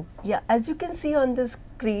 So yeah, as you can see on the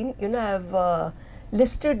screen, you know, I've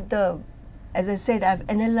listed as I said, I've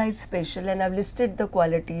analyzed special and I've listed the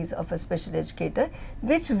qualities of a special educator,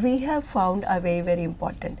 which we have found are very, very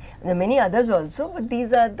important. There are many others also, but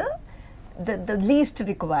these are the least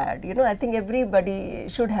required. You know, I think everybody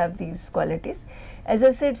should have these qualities. As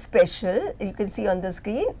I said, special, you can see on the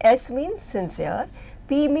screen, S means sincere,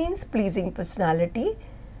 P means pleasing personality,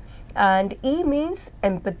 and E means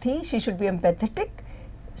empathy. She should be empathetic.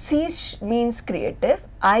 Means creative,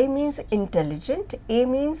 I means intelligent, A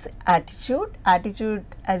means attitude, attitude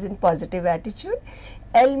as in positive attitude,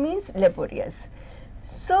 L means laborious.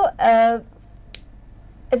 So, as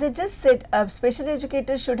I just said, a special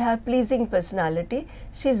educator should have pleasing personality.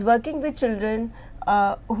 She is working with children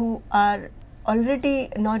who are already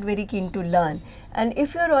not very keen to learn. And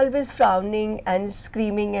if you are always frowning and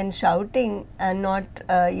screaming and shouting and not,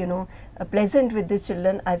 pleasant with these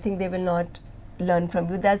children, I think they will not learn from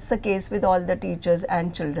you. That's the case with all the teachers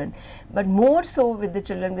and children, but more so with the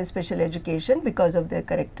children with special education because of their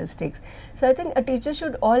characteristics. So I think a teacher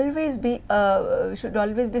should always be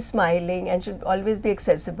smiling and should always be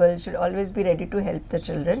accessible, should always be ready to help the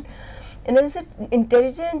children. And as I said,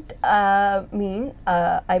 intelligent I mean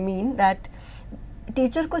that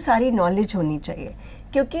teacher को सारी knowledge होनी चाहिए,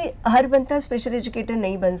 क्योंकि हर बंदा special educator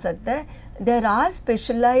नहीं बन सकता है. There are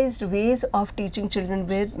specialized ways of teaching children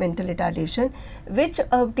with mental retardation, which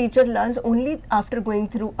a teacher learns only after going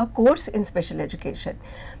through a course in special education.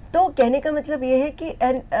 तो कहने का मतलब ये है कि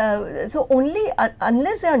so only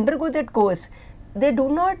unless they undergo that course, they do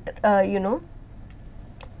not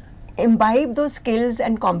imbibe those skills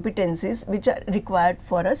and competencies which are required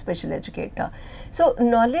for a special educator. So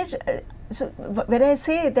knowledge. So when I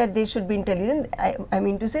say that they should be intelligent, I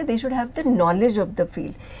mean to say they should have the knowledge of the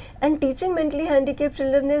field. And teaching mentally handicapped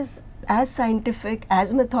children is as scientific,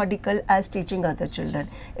 as methodical as teaching other children.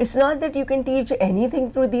 It's not that you can teach anything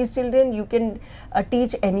through these children, you can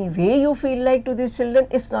teach any way you feel like to these children.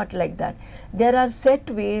 It's not like that. There are set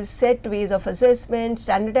ways of assessment,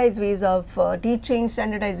 standardized ways of teaching,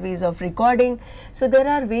 standardized ways of recording. So there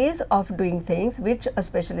are ways of doing things which a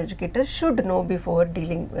special educator should know before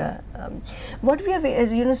dealing. What we have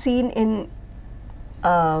seen in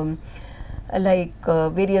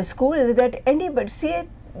various schools, that anybody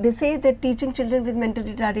they say that teaching children with mental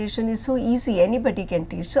retardation is so easy, anybody can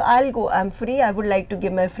teach. So I'll go, I'm free, I would like to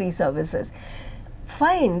give my free services.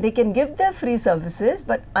 Fine, they can give their free services,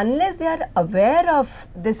 but unless they are aware of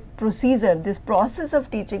this procedure, this process of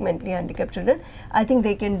teaching mentally handicapped children, I think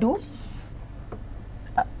they can do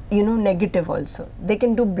negative also. They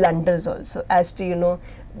can do blunders also as to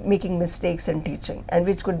making mistakes in teaching, and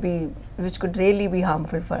which could really be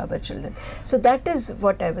harmful for our children. So that is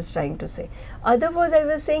what I was trying to say. Otherwise, I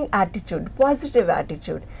was saying attitude, positive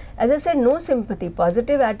attitude. As I said, no sympathy.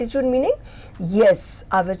 Positive attitude meaning, yes,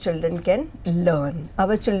 our children can learn.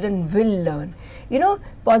 Our children will learn.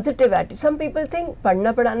 Positive attitude. Some people think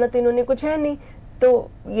पढ़ना पढ़ाना तो इन्होंने कुछ है नहीं, तो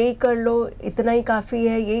यही कर लो, इतना ही काफ़ी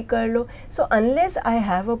है, यही कर लो. So unless I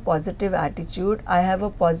have a positive attitude, I have a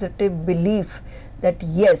positive belief that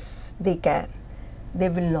yes, they can, they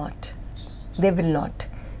will not.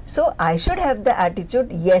 So I should have the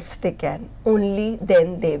attitude, yes, they can, only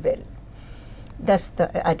then they will. That's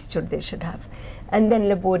the attitude they should have. And then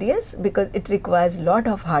laborious, because it requires a lot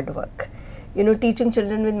of hard work. Teaching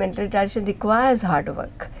children with mental retardation requires hard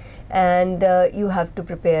work. And you have to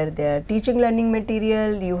prepare their teaching learning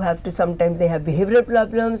material, you have to, sometimes they have behavioral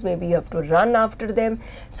problems, maybe you have to run after them.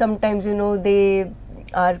 Sometimes, they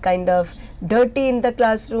are kind of dirty in the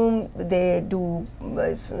classroom, they do,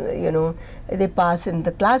 they pass in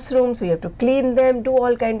the classroom, so you have to clean them, do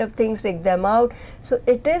all kind of things, take them out. So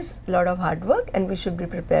it is a lot of hard work, and we should be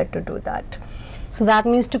prepared to do that. So that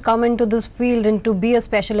means to come into this field and to be a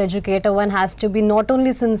special educator, one has to be not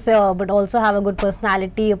only sincere but also have a good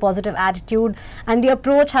personality, a positive attitude, and the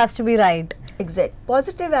approach has to be right. Exact.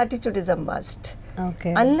 Positive attitude is a must.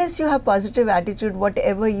 Okay. Unless you have positive attitude,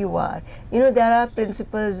 whatever you are, there are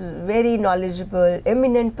principals, very knowledgeable,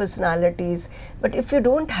 eminent personalities, but if you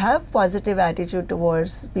don't have positive attitude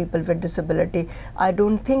towards people with disability, I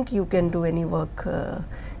don't think you can do any work.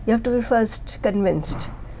 You have to be first convinced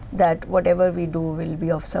that whatever we do will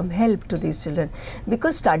be of some help to these children,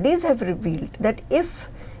 because studies have revealed that if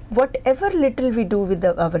whatever little we do with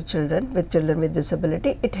our children with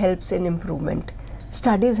disability, it helps in improvement.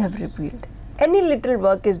 Studies have revealed. Any little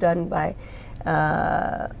work is done by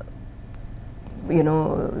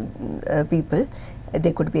people.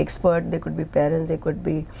 They could be expert, they could be parents, they could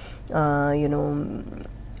be the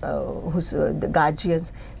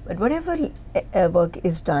guardians, but whatever work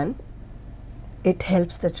is done, it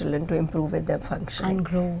helps the children to improve with their functioning and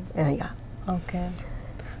grow. Yeah. Okay.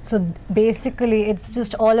 So basically it's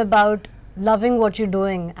just all about loving what you're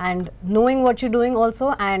doing and knowing what you're doing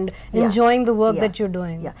also, and enjoying the work that you're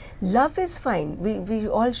doing. Yeah, love is fine. We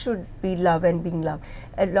all should be love and being loved.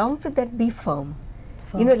 Along with that, be firm.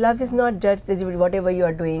 Love is not just whatever you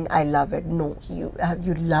are doing, I love it. No, you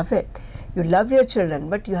love it. You love your children,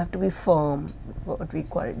 but you have to be firm. What we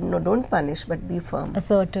call it. No, don't punish, but be firm.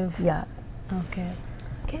 Assertive. Yeah. Okay.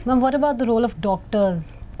 Ma'am, what about the role of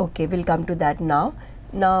doctors Okay, we'll come to that now.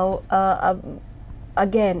 Now,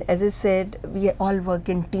 again, as I said, we all work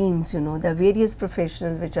in teams, you know, the various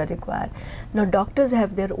professionals which are required. Now, doctors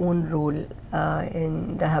have their own role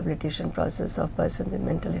in the habilitation process of persons with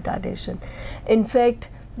mental retardation. In fact,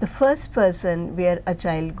 the first person where a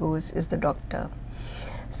child goes is the doctor.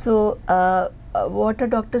 So, what are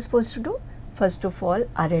doctors supposed to do? First of all,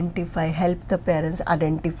 help the parents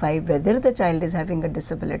identify whether the child is having a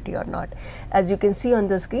disability or not. As you can see on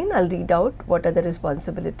the screen, I'll read out what are the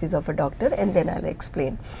responsibilities of a doctor and then I'll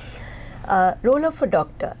explain. Role of a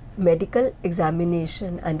doctor: medical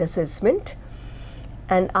examination and assessment,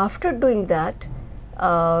 and after doing that,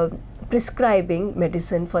 prescribing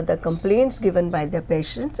medicine for the complaints given by the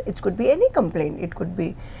patients. It could be any complaint, it could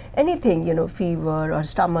be anything, you know, fever or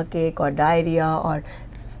stomachache or diarrhea or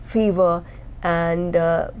fever, and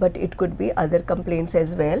but it could be other complaints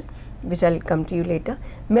as well, which I'll come to you later.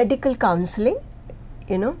 Medical counseling,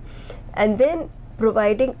 you know, and then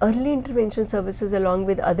providing early intervention services along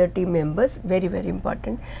with other team members, very, very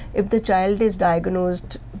important. If the child is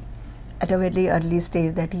diagnosed at a very early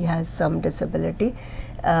stage that he has some disability,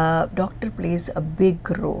 doctor plays a big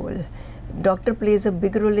role. Doctor plays a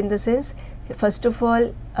big role in the sense, first of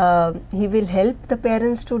all, he will help the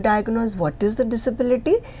parents to diagnose what is the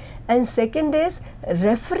disability, and second is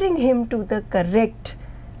referring him to the correct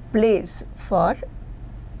place for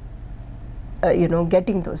you know,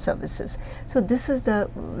 getting those services. So this is the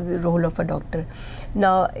role of a doctor.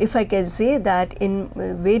 Now, if I can say that in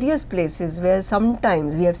various places where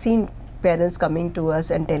sometimes we have seen parents coming to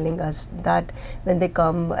us and telling us that when they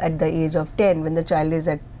come at the age of 10, when the child is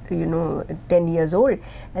at, you know, 10 years old,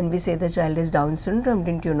 and we say the child is Down syndrome,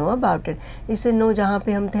 didn't you know about it? He said, no, जहाँ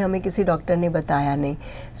पे हम थे हमें किसी doctor ने बताया नहीं.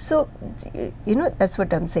 So, you know, that's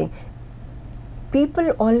what I'm saying. People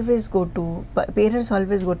always go to, parents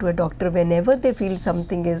always go to a doctor whenever they feel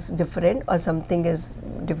something is different or something is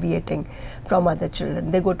deviating from other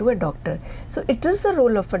children. They go to a doctor. So it is the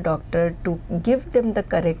role of a doctor to give them the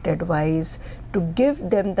correct advice, to give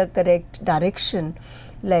them the correct direction.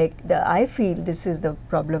 Like, I feel this is the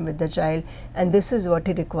problem with the child and this is what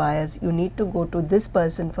he requires. You need to go to this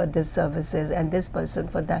person for this services and this person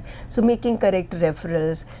for that. So making correct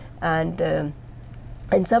referrals,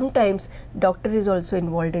 and sometimes doctor is also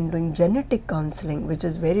involved in doing genetic counseling, which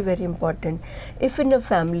is very, very important. If in a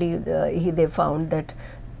family they found that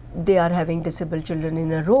they are having disabled children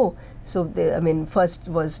in a row, so they, I mean, first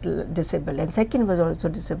was disabled and second was also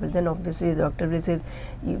disabled, then obviously the doctor will say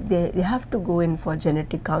they have to go in for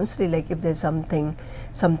genetic counseling, like if there's something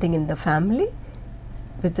in the family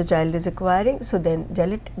which the child is acquiring, so then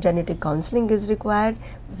genetic counseling is required.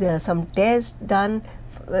 There are some tests done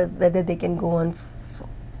whether they can go on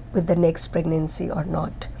with the next pregnancy or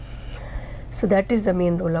not. So that is the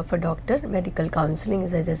main role of a doctor. Medical counseling,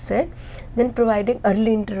 as I just said. Then providing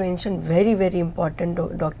early intervention, very, very important.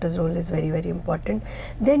 Doctor's role is very, very important.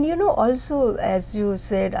 Then, you know, also, as you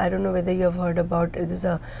said, I don't know whether you have heard about, there's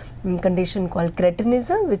a condition called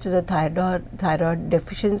cretinism, which is a thyroid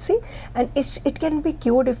deficiency, and it can be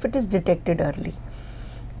cured if it is detected early,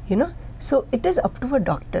 you know. So it is up to a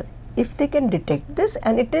doctor. If they can detect this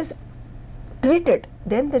and it is treated,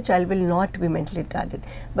 then the child will not be mentally retarded.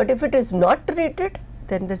 But if it is not treated,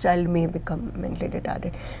 then the child may become mentally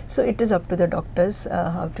retarded. So it is up to the doctors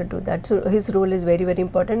how to do that. So his role is very, very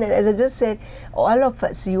important. And as I just said, all of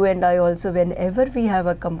us, you and I also, whenever we have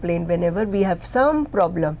a complaint, whenever we have some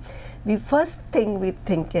problem, first thing we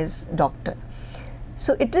think is doctor.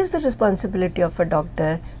 So it is the responsibility of a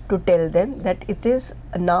doctor to tell them that it is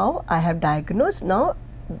now I have diagnosed, now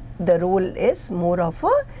the role is more of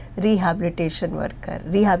a rehabilitation worker,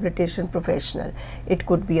 rehabilitation professional. It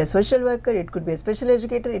could be a social worker, it could be a special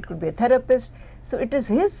educator, it could be a therapist. So it is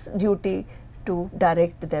his duty to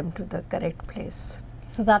direct them to the correct place.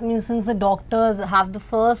 So that means since the doctors have the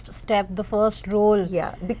first step, the first role.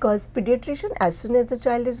 Yeah, because pediatrician, as soon as the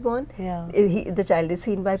child is born, the child is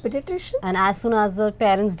seen by pediatrician. And as soon as the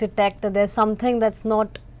parents detect that there's something that's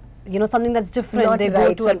not, you know, something that's different, not they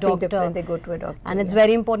right, go to a doctor. They go to a doctor. And it's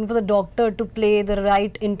very important for the doctor to play the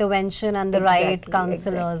right intervention and the right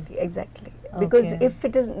counselors. Exactly. Because if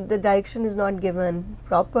it is, the direction is not given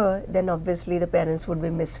proper, then obviously the parents would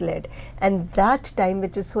be misled. And that time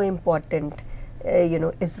which is so important, you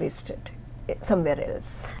know, is wasted somewhere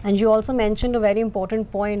else. And you also mentioned a very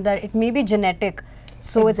important point that it may be genetic.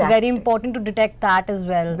 So it's very important to detect that as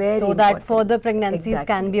well, so that further pregnancies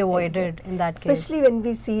can be avoided in that case. Especially when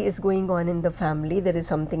we see is going on in the family, there is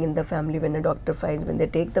something in the family when a doctor finds, when they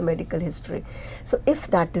take the medical history. So if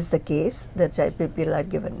that is the case, the people are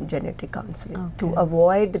given genetic counseling to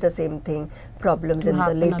avoid the same thing, problems in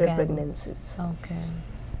the later pregnancies. Okay.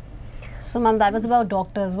 So ma'am, that was about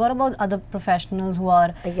doctors. What about other professionals who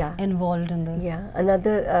are Yeah. involved in this? Yeah,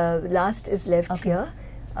 another last is left here.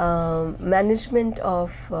 Management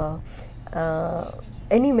of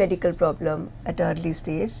any medical problem at early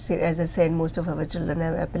stage. So as I said, most of our children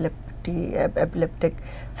have epileptic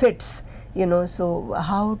fits. You know, so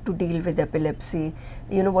how to deal with epilepsy?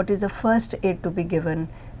 You know, what is the first aid to be given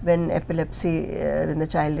when epilepsy, when the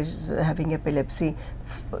child is having epilepsy?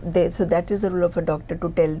 So that is the role of a doctor, to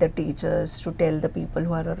tell the teachers, to tell the people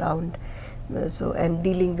who are around. So, and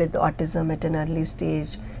dealing with autism at an early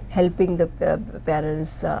stage, helping the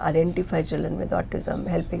parents identify children with autism,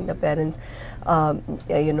 helping the parents,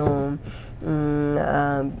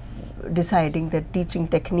 deciding the teaching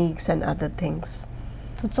techniques and other things.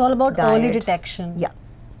 So it's all about early Diets. detection. Yeah.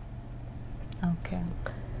 Okay.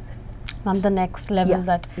 And the next level,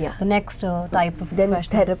 the next type of Then professionals.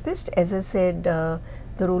 therapist, as I said, the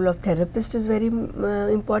role of therapist is very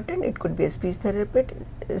important. It could be a speech therapist,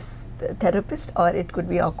 or it could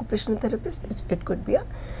be an occupational therapist, it could be a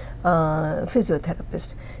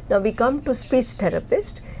physiotherapist. Now we come to speech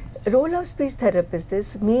therapist. Role of speech therapist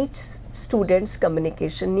is meets students'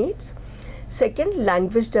 communication needs. Second,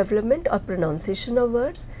 language development or pronunciation of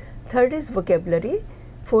words. Third is vocabulary.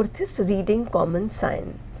 Fourth is reading common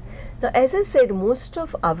signs. Now, as I said, most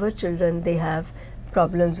of our children, they have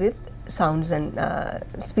problems with sounds and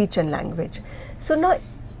speech and language. So now,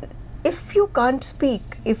 if you can't speak,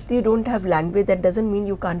 if you don't have language, that doesn't mean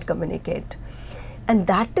you can't communicate. And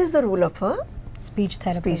that is the role of a speech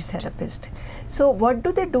therapist. So what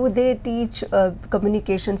do? They teach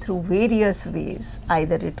communication through various ways.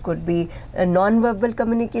 Either it could be a non-verbal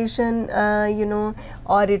communication,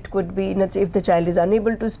 or it could be, if the child is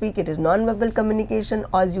unable to speak, it is non-verbal communication,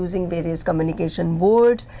 or using various communication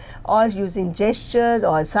boards, or using gestures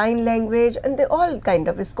or sign language, and they all kind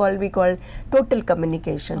of we call total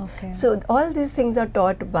communication. Okay. So all these things are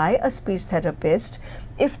taught by a speech therapist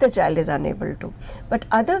if the child is unable to. But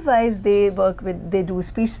otherwise they do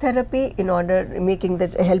speech therapy in order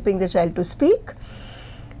helping the child to speak.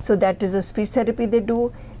 So that is the speech therapy they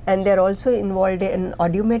do, and they are also involved in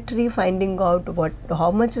audiometry, finding out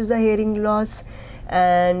how much is the hearing loss,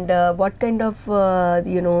 and what kind of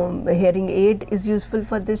hearing aid is useful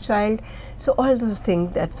for this child. So all those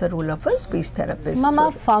things, that's the role of a speech therapist. So,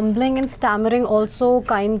 Mama, fumbling and stammering also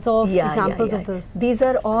kinds of examples of this. These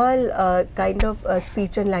are all kind of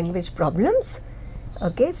speech and language problems.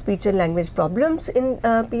 Okay, speech and language problems in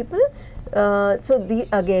people. So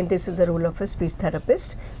again, this is the role of a speech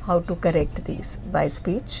therapist, how to correct these by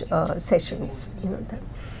speech sessions.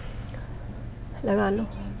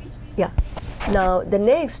 Yeah. Now the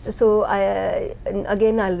next, so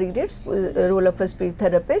again I'll read it. Role of a speech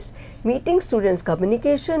therapist: meeting students'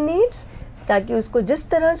 communication needs, ताकि उसको जिस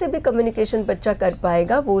तरह से भी communication बच्चा कर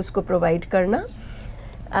पाएगा वो उसको provide करना,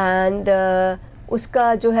 and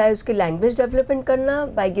उसका जो है उसकी language development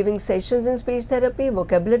करना by giving sessions in speech therapy,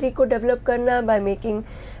 vocabulary को develop करना by making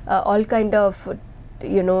all kind of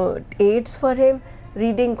aids for him.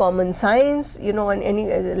 Reading common signs, and any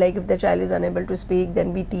like if the child is unable to speak,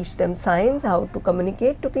 then we teach them signs, how to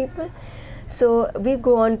communicate to people. So we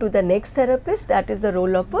go on to the next therapist, that is the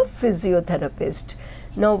role of a physiotherapist.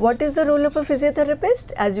 Now what is the role of a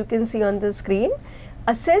physiotherapist? As you can see on the screen,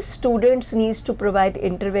 assess students' needs to provide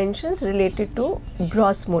interventions related to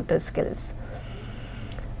gross motor skills.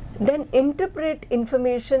 Then interpret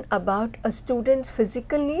information about a student's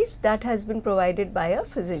physical needs that has been provided by a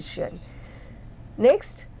physician.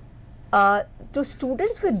 Next, to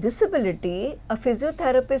students with disability, a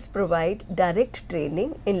physiotherapist provide direct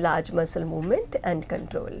training in large muscle movement and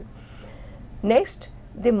control. Next,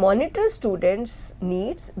 they monitor students'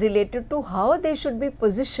 needs related to how they should be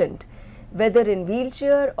positioned, whether in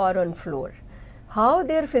wheelchair or on floor, how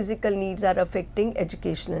their physical needs are affecting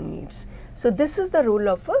educational needs. So this is the role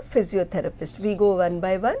of a physiotherapist. We go one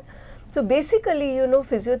by one. So basically,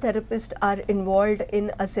 physiotherapists are involved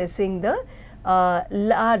in assessing the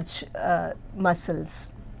large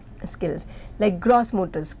muscles skills, like gross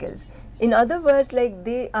motor skills. In other words, like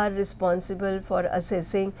they are responsible for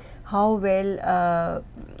assessing how well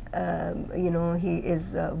he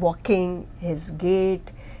is walking, his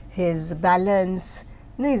gait, his balance.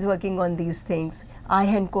 He's working on these things,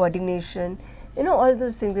 eye-hand coordination, all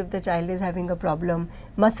those things. If the child is having a problem,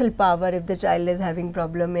 muscle power, if the child is having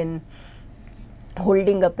problem in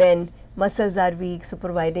holding a pen, muscles are weak, so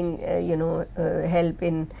providing help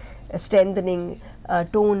in strengthening,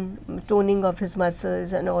 toning of his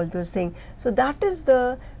muscles and all those things. So that is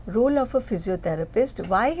the role of a physiotherapist.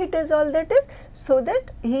 Why he does all that is so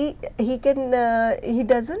that he can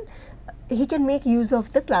make use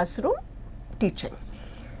of the classroom teaching.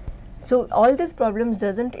 So all these problems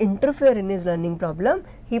doesn't interfere in his learning problem.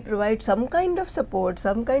 He provides some kind of support,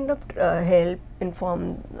 some kind of help in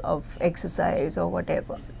form of exercise or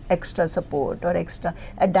whatever, extra support or extra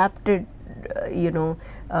adapted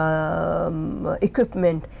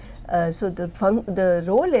equipment. So the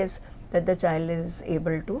role is that the child is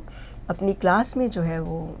able to अपनी class में जो है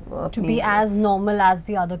वो to be as normal as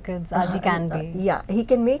the other kids as he can be. Yeah, he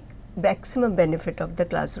can make maximum benefit of the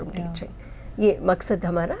classroom teaching. ये मकसद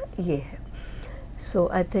हमारा ये है. सो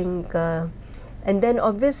I think and then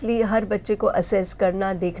obviously हर बच्चे को असेस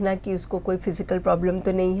करना, देखना कि उसको कोई फिज़िकल प्रॉब्लम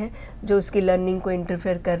तो नहीं है जो उसकी लर्निंग को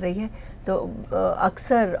इंटरफेयर कर रही है. तो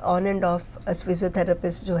अक्सर ऑन एंड ऑफ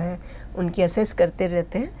फिजियोथेरेपिस्ट जो है उनकी असेस करते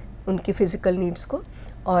रहते हैं उनकी फ़िज़िकल नीड्स को,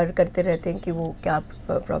 और करते रहते हैं कि वो क्या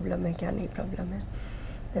प्रॉब्लम है क्या नहीं प्रॉब्लम है.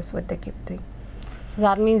 That's what they keep doing. So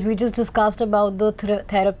that means we just discussed about the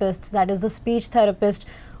therapists, that is the speech therapist,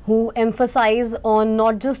 who emphasize on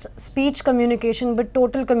not just speech communication but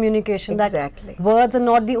total communication. Exactly. That words are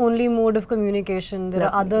not the only mode of communication. There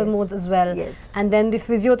are other modes as well. Yes. And then the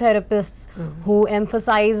physiotherapists who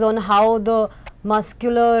emphasize on how the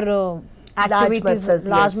muscular activities,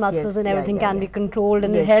 large muscles and everything can be controlled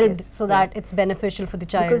and helped so that it's beneficial for the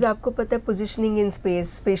child. Because आपको पता है positioning in space,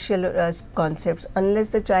 spatial concepts, unless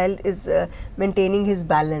the child is maintaining his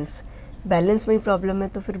balance में ही problem है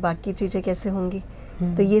तो फिर बाकी चीज़ें कैसे होंगी.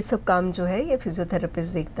 तो ये सब काम जो है ये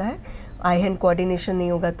फिजियोथेरेपिस्ट देखता है. आई हैंड कोऑर्डिनेशन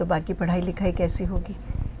नहीं होगा तो बाकी पढ़ाई लिखाई कैसी होगी.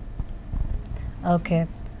 Okay.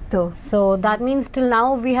 So that means till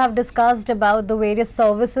now we have discussed about the various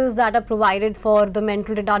services that are provided for the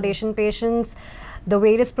mental retardation patients, the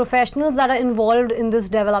various professionals that are involved in this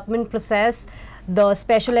development process, the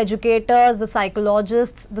special educators, the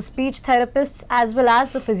psychologists, the speech therapists as well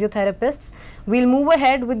as the physiotherapists. We'll move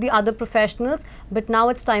ahead with the other professionals, but now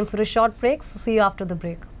it's time for a short break, so see you after the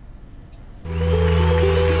break.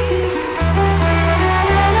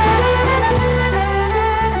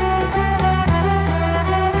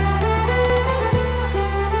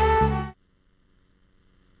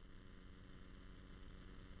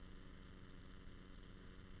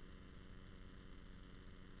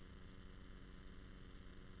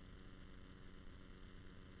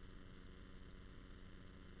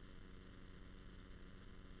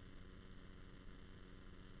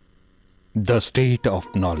 The state of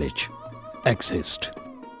knowledge exists.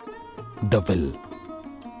 The will,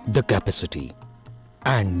 the capacity,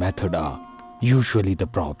 and method are usually the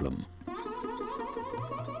problem.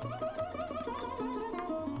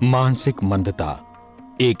 मानसिक मंदता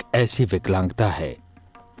एक ऐसी विकलांगता है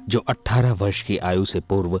जो 18 वर्ष की आयु से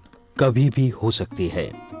पूर्व कभी भी हो सकती है,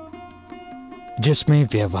 जिसमें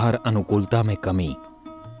व्यवहार अनुकूलता में कमी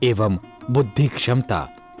एवं बुद्धि क्षमता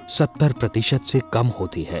 70% से कम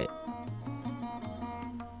होती है.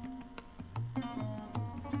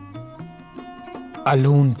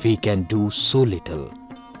 Alone we can do so little.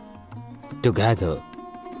 Together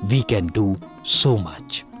we can do so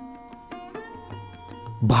much.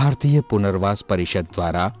 भारतीय पुनर्वास परिषद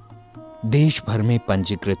द्वारा देश भर में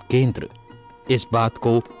पंजीकृत केंद्र इस बात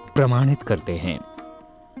को प्रमाणित करते हैं.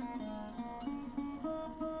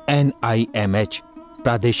 NIMH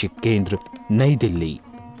प्रादेशिक केंद्र नई दिल्ली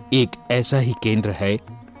एक ऐसा ही केंद्र है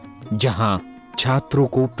जहां छात्रों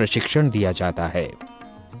को प्रशिक्षण दिया जाता है.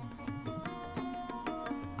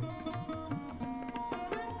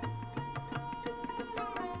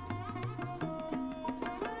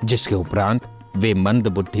 जिसके उपरांत वे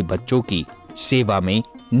मंदबुद्धि बच्चों की सेवा में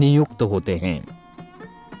नियुक्त होते हैं.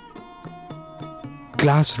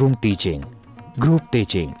 क्लासरूम टीचिंग, ग्रुप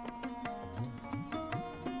टीचिंग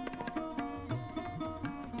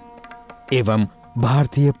एवं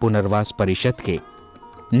भारतीय पुनर्वास परिषद के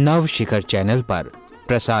नव शिखर चैनल पर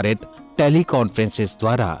प्रसारित टेलीकॉन्फ्रेंसेस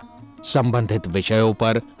द्वारा संबंधित विषयों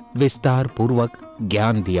पर विस्तार पूर्वक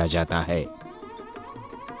ज्ञान दिया जाता है.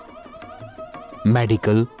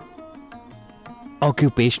 Medical,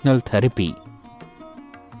 occupational therapy,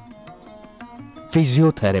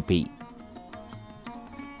 physiotherapy,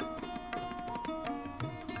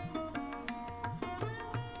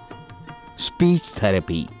 speech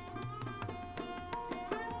therapy,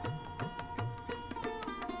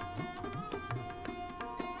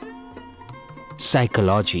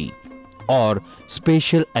 psychology और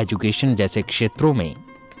स्पेशल एजुकेशन जैसे क्षेत्रों में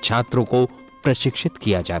छात्रों को प्रशिक्षित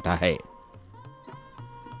किया जाता है.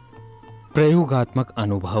 प्रयोगात्मक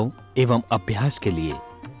अनुभव एवं अभ्यास के लिए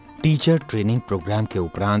टीचर ट्रेनिंग प्रोग्राम के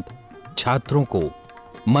उपरांत छात्रों को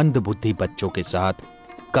मंदबुद्धि बच्चों के साथ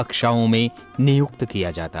कक्षाओं में नियुक्त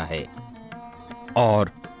किया जाता है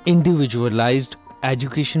और इंडिविजुअलाइज्ड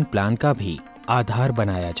एजुकेशन प्लान का भी आधार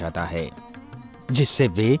बनाया जाता है, जिससे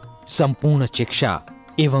वे संपूर्ण शिक्षा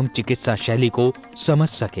एवं चिकित्सा शैली को समझ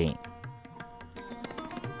सकें।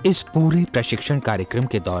 इस पूरे प्रशिक्षण कार्यक्रम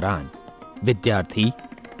के दौरान विद्यार्थी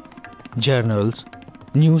journals,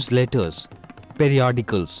 newsletters,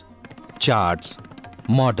 periodicals, charts,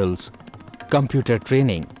 models, computer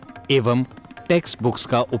training एवं टेक्स्ट बुक्स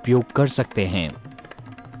का उपयोग कर सकते हैं।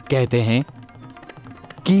 कहते हैं,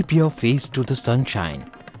 keep your face to the sunshine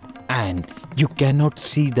and you can not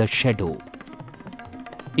see the shadow.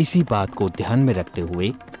 इसी बात को ध्यान में रखते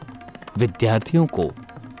हुए विद्यार्थियों को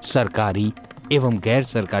सरकारी एवं गैर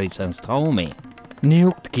सरकारी संस्थाओं में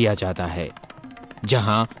नियुक्त किया जाता है,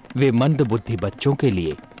 जहां वे मंदबुद्धि बच्चों के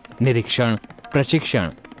लिए निरीक्षण,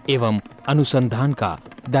 प्रशिक्षण एवं अनुसंधान का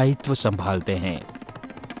दायित्व संभालते हैं।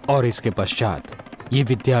 और इसके पश्चात ये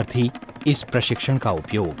विद्यार्थी इस प्रशिक्षण का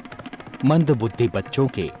उपयोग मंदबुद्धि बच्चों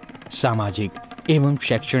के सामाजिक एवं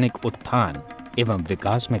शैक्षणिक उत्थान एवं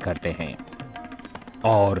विकास में करते हैं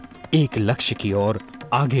और एक लक्ष्य की ओर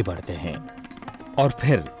आगे बढ़ते हैं। और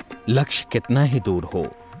फिर लक्ष्य कितना ही दूर हो,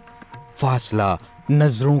 फासला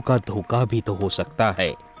नजरों का धोखा भी तो हो सकता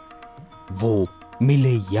है। वो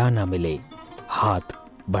मिले या ना मिले, हाथ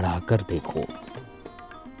बढ़ाकर देखो।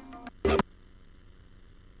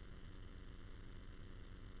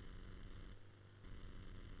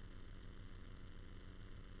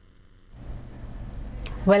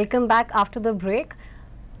 Welcome back after the break.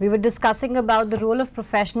 We were discussing about the role of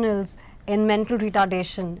professionals in mental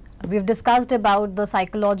retardation. We've discussed about the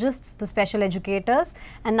psychologists, the special educators,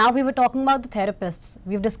 and now we were talking about the therapists.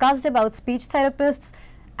 We've discussed about speech therapists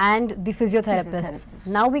and the physiotherapists.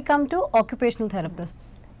 Now we come to occupational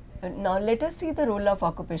therapists. Now let us see the role of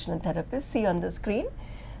occupational therapists. See on the screen.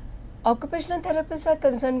 Occupational therapists are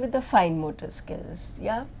concerned with the fine motor skills.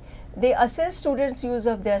 Yeah, they assess students' use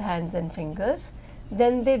of their hands and fingers.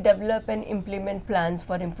 Then they develop and implement plans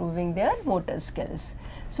for improving their motor skills.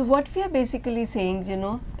 So what we are basically saying, you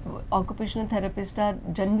know, occupational therapists are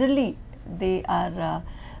generally, they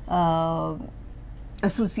are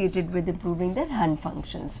associated with improving their hand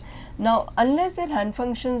functions. Now, unless their hand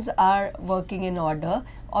functions are working in order,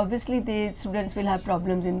 obviously the students will have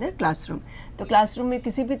problems in their classroom. तो classroom में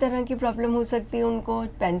किसी भी तरह की problem हो सकती है उनको,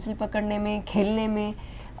 पेंसिल पकड़ने में, खेलने में,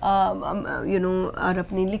 you know, और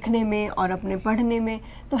अपने लिखने में और अपने पढ़ने में.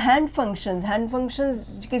 तो hand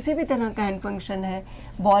functions किसी भी तरह का hand function है,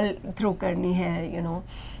 ball throw करनी है, you know,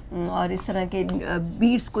 और इस तरह के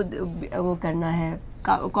beads को वो करना है,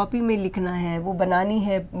 कॉपी में लिखना है, वो बनानी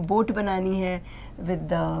है, बोट बनानी है with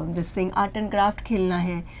this thing, art and craft खेलना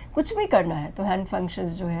है, कुछ भी करना है, तो हैंड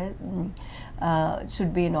फंक्शंस जो है should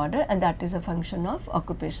be in order, and that is a function of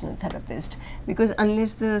occupational therapist, because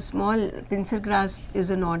unless the small pincer grasp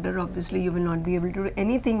is in order, obviously you will not be able to do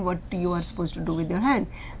anything what you are supposed to do with your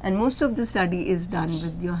hands, and most of the study is done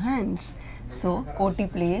with your hands. So OT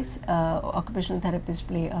plays, occupational therapists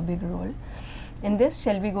play a big role in this.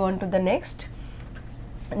 Shall we go on to the next?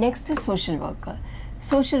 Next is social worker.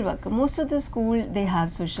 Social worker, most of the school they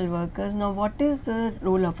have social workers. Now what is the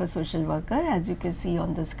role of a social worker? As you can see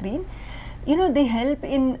on the screen, you know, they help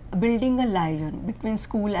in building a liaison between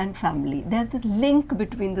school and family. They are the link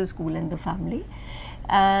between the school and the family,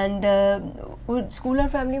 and वो school और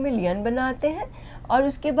family में लियन बनाते हैं, और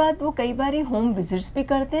उसके बाद वो कई बारी होम विजिट्स भी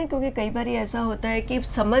करते हैं, क्योंकि कई बारी ऐसा होता है कि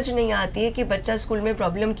समझ नहीं आती है कि बच्चा स्कूल में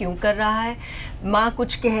प्रॉब्लम क्यों कर रहा है, माँ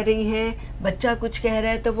कुछ कह रही है, बच्चा कुछ कह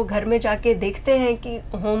रहा है, तो वो घर में जाके देखते हैं कि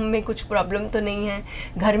होम में कुछ प्रॉब्लम तो नहीं है,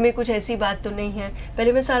 घर में कुछ ऐसी बात तो नहीं है.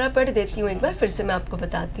 पहले मैं सारा पढ़ देती हूँ एक बार, फिर से मैं आपको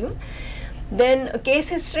बताती हूँ. Then case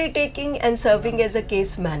history taking and serving as a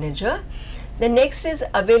case manager. The next is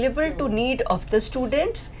available to need of the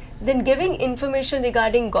students. Then giving information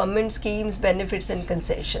regarding government schemes, benefits and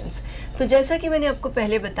concessions. तो जैसा कि मैंने आपको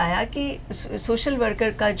पहले बताया कि सोशल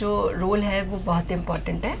वर्कर का जो रोल है वो बहुत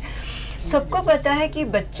इम्पॉर्टेंट है. सबको पता है कि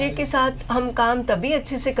बच्चे के साथ हम काम तभी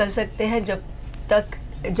अच्छे से कर सकते हैं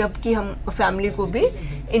जबकि हम फैमिली को भी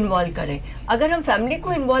इन्वॉल्व करें. अगर हम फैमिली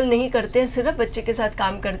को इन्वॉल्व नहीं करते हैं, सिर्फ बच्चे के साथ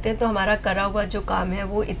काम करते हैं, तो हमारा करा हुआ जो काम है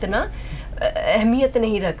वो इतना अहमियत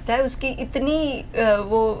नहीं रखता है, उसकी इतनी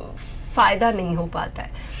वो फ़ायदा नहीं हो पाता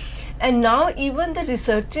है. And now even the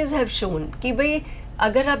researches have shown कि भाई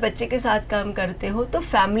अगर आप बच्चे के साथ काम करते हो तो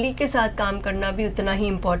फैमिली के साथ काम करना भी उतना ही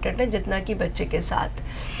इम्पॉर्टेंट है जितना कि बच्चे के साथ.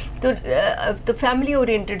 तो फैमिली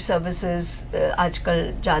ओरिएंटेड सर्विसेज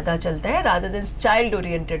आजकल ज़्यादा चलता है rather than child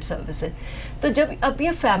oriented services. तो जब अब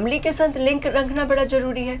ये फैमिली के साथ लिंक रखना बड़ा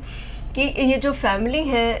ज़रूरी है कि ये जो फैमिली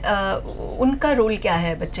है उनका रोल क्या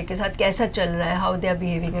है, बच्चे के साथ कैसा चल रहा है, how they are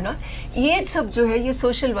behaving and all. ये सब जो है ये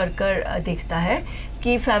सोशल वर्कर देखता है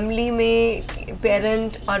कि फैमिली में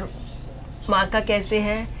पेरेंट और माँ का कैसे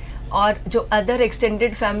है, और जो अदर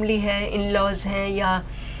एक्सटेंडेड फैमिली है, इन लॉज हैं या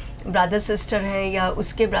ब्रदर सिस्टर हैं या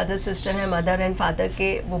उसके ब्रदर सिस्टर हैं, मदर एंड फादर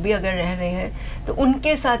के, वो भी अगर रह रहे हैं तो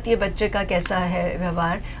उनके साथ ये बच्चे का कैसा है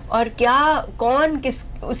व्यवहार, और क्या कौन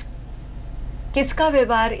किसका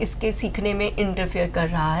व्यवहार इसके सीखने में इंटरफेयर कर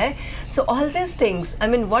रहा है. So all this things, I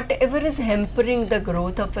mean what ever is hampering the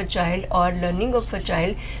growth of a child और learning of a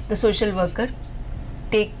child, the social worker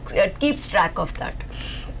keeps track of that.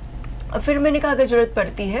 और फिर मैंने कहा अगर ज़रूरत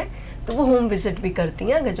पड़ती है तो वो होम विज़िट भी करती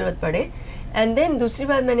हैं अगर ज़रूरत पड़े. एंड देन दूसरी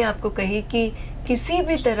बात मैंने आपको कही कि किसी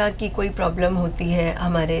भी तरह की कोई प्रॉब्लम होती है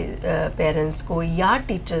हमारे पेरेंट्स को या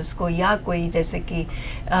टीचर्स को, या कोई जैसे कि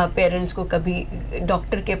पेरेंट्स को कभी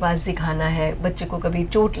डॉक्टर के पास दिखाना है, बच्चे को कभी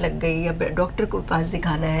चोट लग गई या डॉक्टर को पास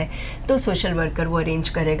दिखाना है, तो सोशल वर्कर वो अरेंज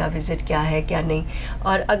करेगा विज़िट क्या है क्या नहीं.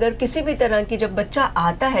 और अगर किसी भी तरह की, जब बच्चा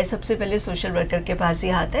आता है सबसे पहले सोशल वर्कर के पास ही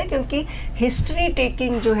आता है, क्योंकि हिस्ट्री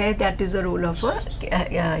टेकिंग जो है that is the role of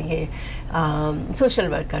ये सोशल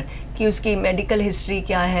वर्कर, कि उसकी मेडिकल हिस्ट्री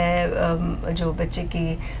क्या है, जो बच्चे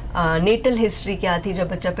की नेटल हिस्ट्री क्या थी जब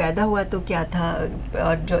बच्चा पैदा हुआ तो क्या था,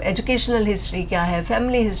 और जो एजुकेशनल हिस्ट्री क्या है,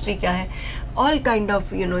 फैमिली हिस्ट्री क्या है, ऑल काइंड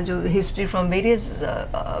ऑफ जो हिस्ट्री फ्रॉम वेरियस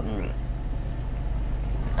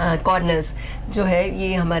कॉर्नर्स जो है,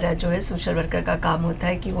 ये हमारा जो है सोशल वर्कर का काम होता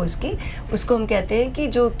है कि वो उसको हम कहते हैं कि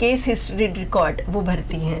जो केस हिस्ट्री रिकॉर्ड वो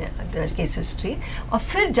भरती हैं केस हिस्ट्री, और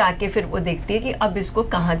फिर जाके फिर वो देखती है कि अब इसको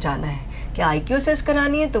कहाँ जाना है, क्या IQ असेस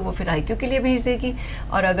करानी है तो वो फिर IQ के लिए भेज देगी,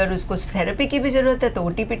 और अगर उसको थेरेपी की भी ज़रूरत है तो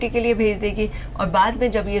OTPT के लिए भेज देगी. और बाद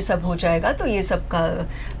में जब ये सब हो जाएगा तो ये सब का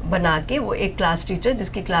बना के वो एक क्लास टीचर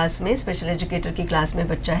जिसकी क्लास में स्पेशल एजुकेटर की क्लास में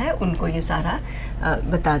बच्चा है, उनको ये सारा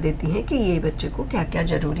बता देती हैं कि ये बच्चे को क्या क्या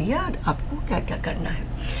ज़रूरी है और आपको क्या क्या करना है.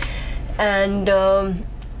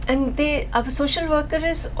 And a social worker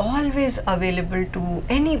is always available to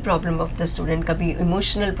any problem of the student. कभी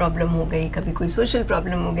इमोशनल प्रॉब्लम हो गई, कभी कोई सोशल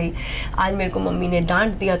प्रॉब्लम हो गई, आज मेरे को मम्मी ने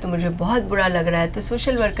डांट दिया तो मुझे बहुत बुरा लग रहा है, तो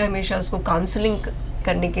सोशल वर्कर हमेशा उसको काउंसलिंग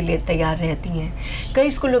करने के लिए तैयार रहती हैं. कई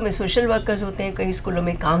स्कूलों में सोशल वर्कर्स होते हैं, कई स्कूलों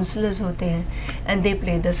में काउंसलर्स होते हैं, and they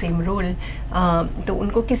play the same role. तो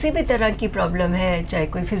उनको किसी भी तरह की प्रॉब्लम है, चाहे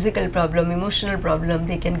कोई physical problem, emotional problem,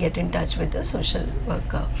 they can get in touch with the social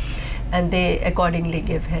worker and they accordingly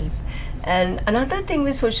give help. And another thing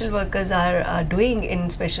which social workers are doing in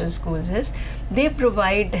special schools is they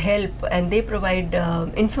provide help and they provide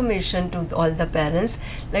information to all the parents,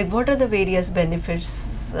 like what are the various benefits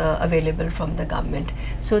available from the government,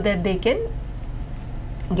 so that they can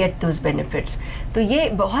get those benefits. तो ये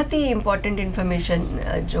बहुत ही important information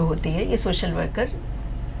जो होती है, ये social worker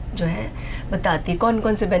जो है बताती है कौन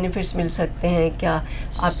कौन से बेनिफिट्स मिल सकते हैं. क्या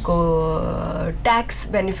आपको टैक्स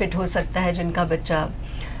बेनिफिट हो सकता है जिनका बच्चा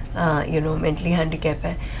मेंटली हैंडीकैप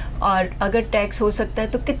है, और अगर टैक्स हो सकता है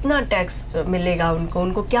तो कितना टैक्स मिलेगा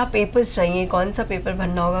उनको क्या पेपर्स चाहिए, कौन सा पेपर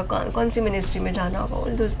भरना होगा, कौन सी मिनिस्ट्री में जाना होगा,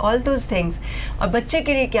 ऑल दोज थिंग्स. और बच्चे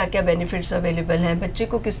के लिए क्या क्या बेनिफिट्स अवेलेबल हैं, बच्चे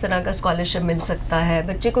को किस तरह का स्कॉलरशिप मिल सकता है,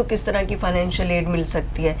 बच्चे को किस तरह की फाइनेंशियल एड मिल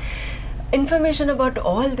सकती है. Information about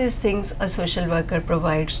all these things a social worker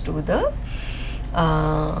provides to the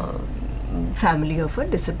family of a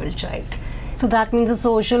disabled child. So that means a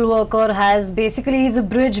social worker has basically is a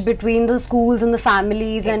bridge between the schools and the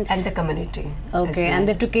families and the community. Okay, and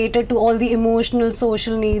they have to cater to all the emotional,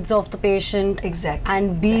 social needs of the patient. Exactly.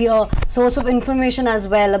 And be a source of information as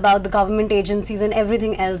well about the government agencies and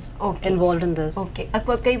everything else involved in this. Okay.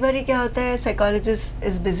 अब कई बार क्या होता है, psychologist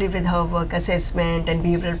is busy with her work, assessment and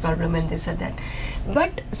behavioral problem and this and that.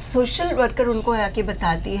 But social worker उनको आके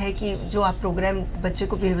बताती है कि जो आप प्रोग्राम, बच्चे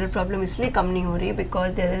को बिहेवियरल प्रॉब्लम इसलिए कम नहीं हो रही है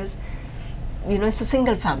because there is it's a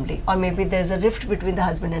single family, or maybe there's a rift between the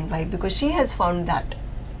husband and wife, because she has found that.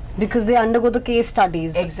 Because they undergo the case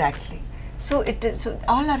studies. Exactly. So it is, so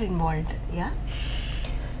all are involved, yeah.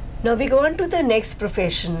 Now we go on to the next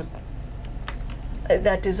profession.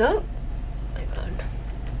 That is a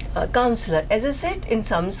counselor. As I said, in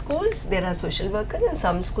some schools there are social workers, in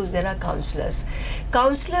some schools there are counselors.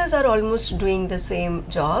 Counselors are almost doing the same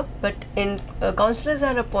job, but counselors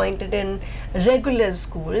are appointed in regular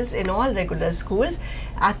schools, in all regular schools.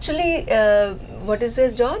 Actually, what is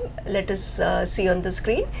their job? Let us see on the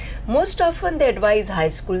screen. Most often they advise high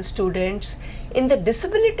school students. In the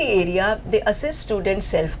disability area, they assess students'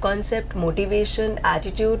 self-concept, motivation,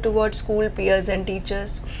 attitude towards school, peers and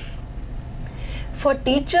teachers. For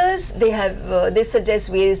teachers, they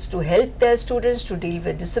suggest ways to help their students to deal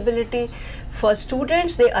with disability. For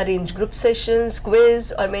students, they arrange group sessions,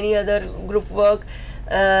 quiz or many other group work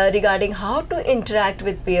regarding how to interact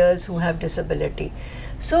with peers who have disability.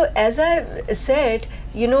 So as I said,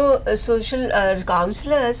 you know, social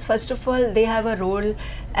counselors, first of all, they have a role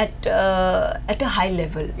at a high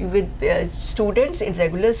level with students in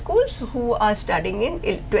regular schools who are studying in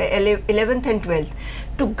 11th and 12th,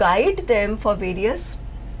 to guide them for various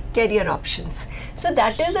career options. So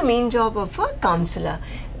that is the main job of a counselor.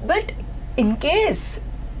 But in case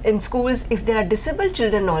in schools, if there are disabled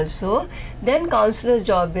children also, then counselor's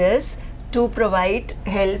job is to provide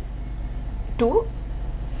help to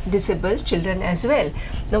disabled children as well.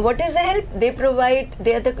 Now what is the help they provide?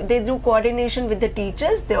 They do coordination with the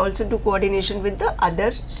teachers, they also do coordination with the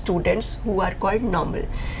other students who are called normal.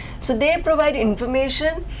 So they provide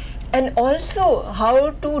information and also how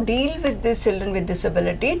to deal with these children with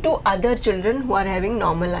disability to other children who are having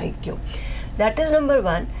normal IQ. That is number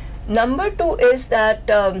one. Number two is that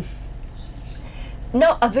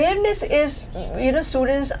now awareness is, you know,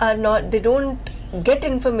 students are not, they don't get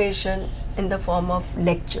information in the form of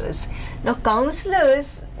lectures. Now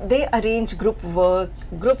counselors, they arrange group work,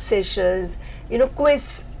 group sessions, you know,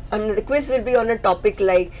 quiz, and the quiz will be on a topic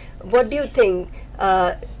like, what do you think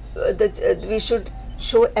we should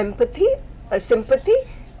show empathy, sympathy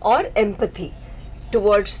or empathy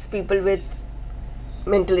towards people with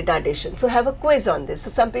mental retardation. So have a quiz on this. So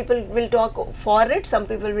some people will talk for it, some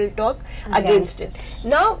people will talk against it.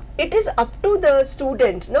 Now it is up to the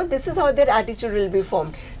students. Now this is how their attitude will be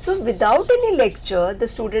formed. So without any lecture, the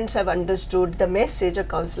students have understood the message a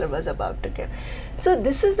counselor was about to give. So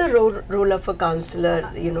this is the role of a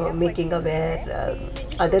counselor, you know, making aware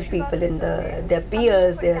other people in their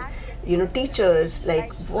peers, their, you know, teachers,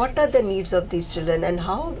 like what are the needs of these children and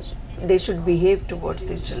how they should behave towards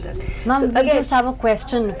these children. Ma'am, so we just have a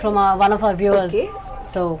question from one of our viewers. Okay.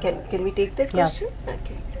 So can we take that question?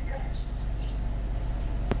 Okay.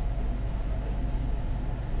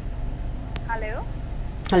 Hello.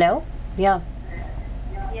 Hello. Yeah.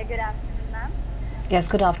 Yeah. Good afternoon, ma'am. Yes.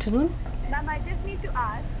 Good afternoon. Ma'am, I just need to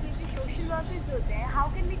ask, if the social workers होते हैं, how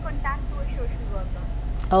can we contact to a social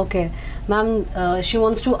worker? Okay, ma'am. She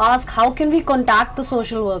wants to ask, how can we contact the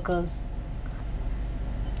social workers?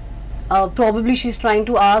 Probably she's trying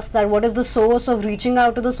to ask that what is the source of reaching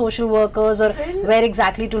out to the social workers, or where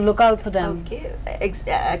exactly to look out for them. Okay,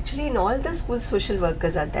 actually in all the schools social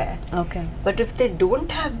workers are there. Okay. But if they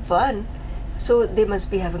don't have one, so they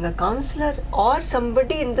must be having a counselor, or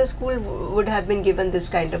somebody in the school would have been given this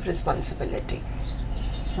kind of responsibility.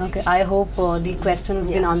 Okay, I hope the question has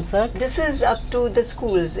been answered. This is up to the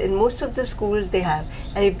schools. In most of the schools they have,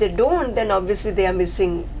 and if they don't, then obviously they are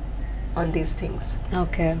missing on these things.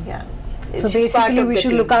 Okay. Yeah. So basically we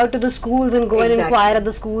should look out to the schools and go and inquire at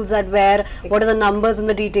the schools that what are the numbers and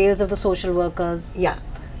the details of the social workers. Yeah.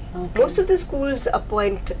 Okay. Most of the schools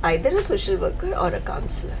appoint either a social worker or a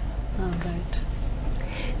counselor. Alright.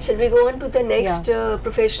 Shall we go on to the next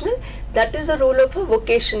professional? That is the role of a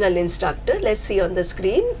vocational instructor. Let's see on the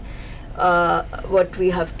screen what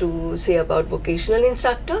we have to say about vocational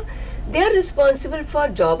instructor. They are responsible for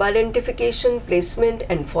job identification, placement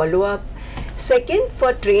and follow-up. Second,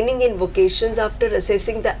 for training in vocations after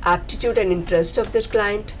assessing the aptitude and interest of the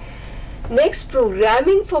client. Next,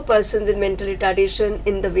 programming for persons with mental retardation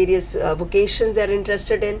in the various vocations they are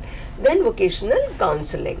interested in. Then vocational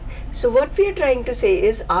counseling. So what we are trying to say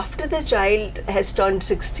is, after the child has turned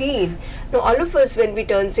 16, now all of us, when we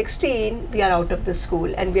turn 16, we are out of the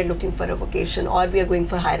school and we are looking for a vocation, or we are going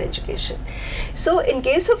for higher education. So in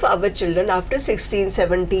case of our children, after 16,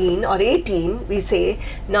 17 or 18, we say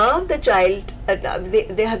now the child,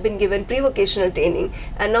 they have been given pre-vocational training,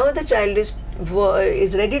 and now the child is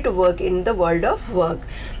ready to work in the world of work.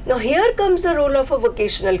 Now here comes the role of a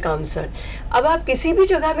vocational counselor. अब आप किसी भी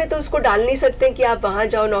जगह में तो उसको डाल नहीं सकते कि आप वहाँ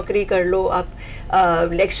जाओ नौकरी कर लो,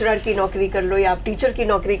 आप लेक्चरर की नौकरी कर लो, या आप टीचर की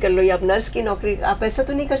नौकरी कर लो, या आप नर्स की नौकरी, आप ऐसा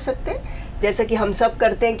तो नहीं कर सकते जैसा कि हम सब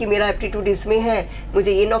करते हैं कि मेरा एप्टीट्यूड इसमें है,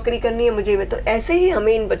 मुझे ये नौकरी करनी है, मुझे तो ऐसे ही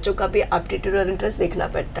हमें इन बच्चों का भी एप्टीट्यूड और इंटरेस्ट देखना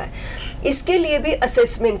पड़ता है। इसके लिए भी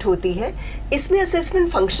असेसमेंट होती है। इसमें असेसमेंट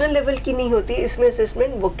फंक्शनल लेवल की नहीं होती, इसमें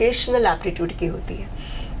असेसमेंट वोकेशनल एप्टीट्यूड की होती है।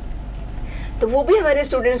 तो वो भी हमारे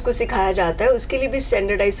स्टूडेंट्स को सिखाया जाता है। उसके लिए भी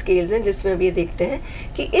स्टैंडर्डाइज स्केल्स हैं, जिसमें हम ये देखते हैं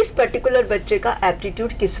कि इस पर्टिकुलर बच्चे का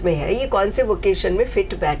एप्टीट्यूड किस में है, ये कौन से वोकेशन में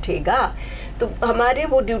फिट बैठेगा। तो हमारे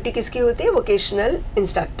वो ड्यूटी किसकी होती है, वोकेशनल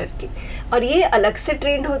इंस्ट्रक्टर की। और ये अलग से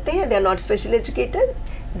ट्रेंड होते हैं, they are not special educated,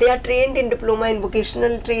 they are trend in diploma in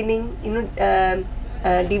vocational training,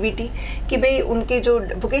 DVT, कि भाई उनके जो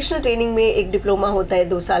वोकेशनल ट्रेनिंग में एक डिप्लोमा होता है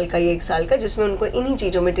 2 साल का या 1 साल का, जिसमें उनको इन्हीं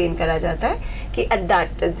चीज़ों में ट्रेन करा जाता है कि at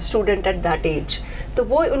that student at that as, तो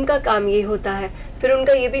वो उनका काम ये होता है। फिर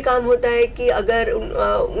उनका ये भी काम होता है कि अगर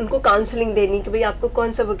उनको काउंसलिंग देनी कि भाई आपको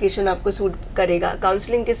कौन सा वोकेशन आपको सूट करेगा।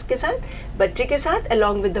 काउंसलिंग किसके साथ? बच्चे के साथ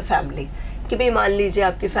अलॉन्ग विद द फैमिली, कि भाई मान लीजिए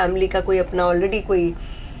आपकी फैमिली का कोई अपना ऑलरेडी कोई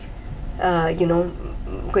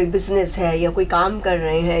कोई बिजनेस है या कोई काम कर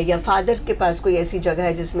रहे हैं, या फादर के पास कोई ऐसी जगह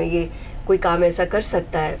है जिसमें ये कोई काम ऐसा कर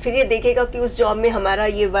सकता है, फिर ये देखेगा कि उस जॉब में हमारा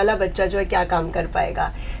ये वाला बच्चा जो है क्या काम कर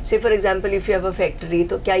पाएगा। से for example if you have a factory,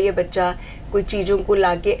 तो क्या ये बच्चा कोई चीज़ों को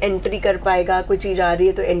लाके एंट्री कर पाएगा, कोई चीज़ आ रही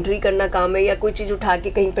है तो एंट्री करना काम है, या कोई चीज़ उठा के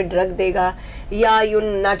कहीं पे रख देगा, या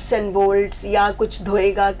नट्स एंड बोल्ट्स, या कुछ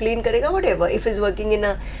धोएगा, क्लीन करेगा, what ever. If is working in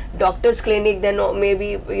a doctor's clinic, then may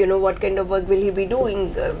be what kind of work will he be doing,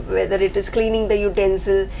 whether it is cleaning the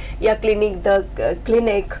utensil या क्लीनिंग द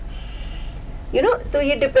क्लिनिक, तो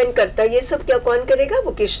ये depend करता है। ये सब क्या कौन करेगा?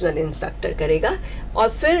 वोकेशनल इंस्ट्रक्टर करेगा। और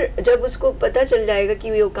फिर जब उसको पता चल जाएगा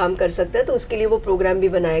कि वो काम कर सकता है, तो उसके लिए वो प्रोग्राम भी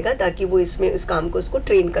बनाएगा ताकि वो इसमें इस काम को उसको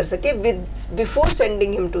ट्रेन कर सके before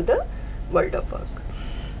sending him to the world of work.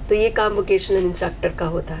 तो ये काम वोकेशनल इंस्ट्रक्टर का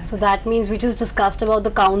होता है। So that means we just discussed about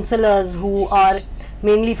the counselors who are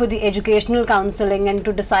mainly for the educational counseling and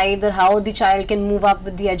to decide that how the child can move up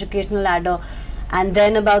with the educational ladder, and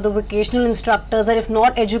then about the vocational instructors that if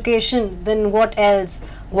not education, then what else?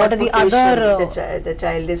 What are the other the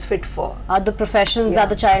child is fit for? Other professions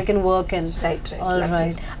that the child can work in? Right. All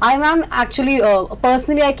right. I'm actually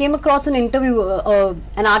personally I came across an interview,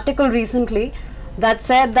 an article recently that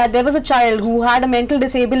said that there was a child who had a mental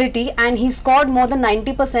disability and he scored more than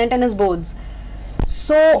 90% in his boards.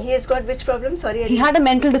 So he has got which problem? Sorry, he had a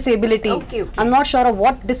mental disability. Okay. I'm not sure of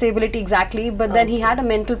what disability exactly, but then he had a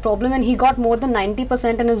mental problem and he got more than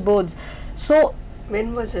 90% in his boards. So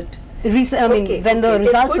when was it? When the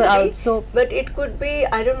results were out. So, but it could be,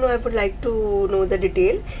 I don't know, I would like to know the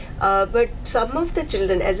detail. But some of the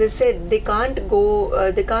children, as I said, they can't go,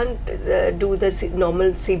 they can't do the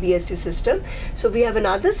normal CBSE system. So we have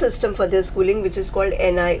another system for their schooling which is called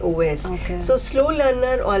NIOS. Okay. So slow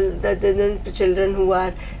learner, or the children who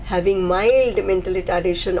are having mild mental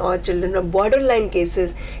retardation or children of borderline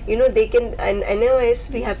cases, they can, in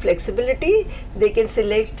NIOS we have flexibility. They can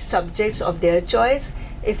select subjects of their choice.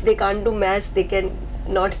 If they can't do maths, they can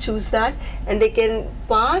not choose that, and they can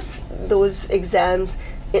pass those exams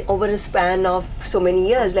over a span of so many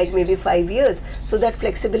years, like maybe 5 years. So that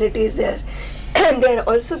flexibility is there. And they are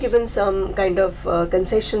also given some kind of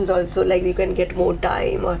concessions also, like you can get more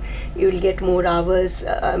time, or you will get more hours,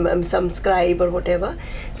 some scribe or whatever.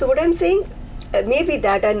 So what I'm saying, maybe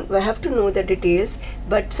that, and I have to know the details,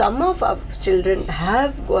 but some of our children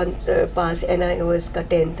have gone past NIOS ka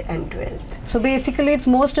 10th and 12th. So basically it's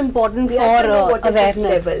most important We have to know for what is his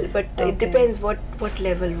awareness. level, but it depends what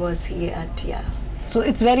level was he at. So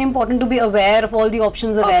it's very important to be aware of all the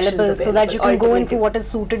options available, so that you can go in for what is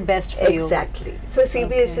suited best for you. Exactly. So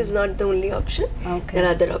CBS is not the only option. Okay. There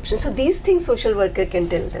are other options. So these things social worker can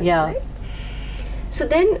tell them. Yeah. Right? So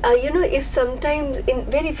then, if sometimes in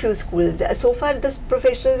very few schools, so far this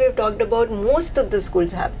professional we have talked about, most of the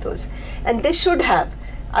schools have those, and they should have.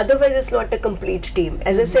 Otherwise, it's not a complete team.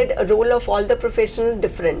 As I said, a role of all the professionals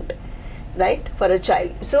different, right, for a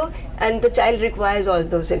child. So, and the child requires all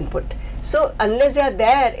those input. So, unless they are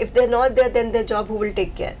there, if they're not there, then their job, who will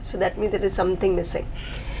take care? So that means there is something missing.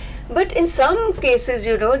 But in some cases,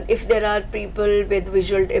 if there are people with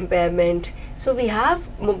visual impairment, so we have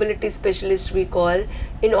mobility specialists, we call,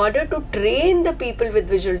 in order to train the people with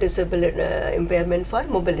visual disability impairment for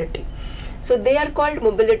mobility. So they are called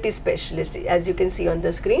mobility specialists, as you can see on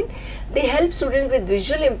the screen. They help students with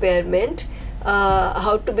visual impairment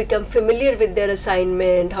how to become familiar with their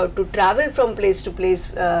assignment, how to travel from place to place,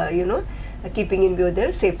 keeping in view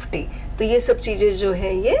their safety. तो ये सब चीज़ें जो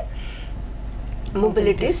हैं ये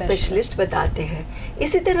mobility specialist बताते हैं.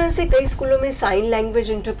 इसी तरह से कई स्कूलों में साइन लैंग्वेज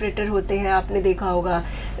इंटरप्रेटर होते हैं. आपने देखा होगा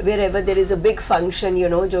where ever there is a big function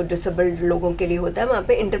जो डिसेबल्ड लोगों के लिए होता है, वहाँ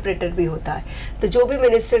पे इंटरप्रेटर भी होता है. तो जो भी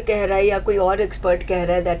मिनिस्टर कह रहा है या कोई और एक्सपर्ट कह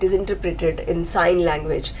रहा है, that is interpreted in sign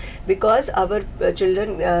language, because our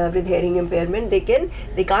children with hearing impairment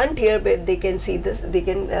they can't hear but they can see this, they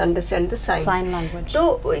can understand the sign language.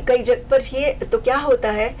 तो कई जगह पर ये तो क्या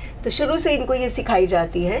होता है, तो शुरू से इनको ये सिखाई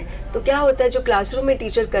जाती है. तो क्या होता है, जो क्लासरूम में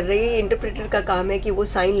टीचर कर रही है, इंटरप्रेटर का काम है कि वो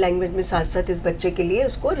साइन लैंग्वेज में साथ साथ इस बच्चे के लिए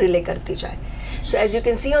उसको रिले करती जाए. So as you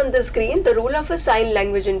can see on the screen, the role of a sign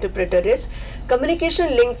language interpreter is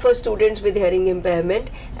communication link for students with hearing impairment,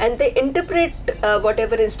 and they interpret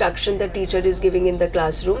whatever instruction the teacher is giving in the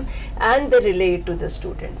classroom and they relay it to the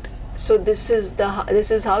student. So this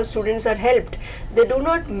is how students are helped. They do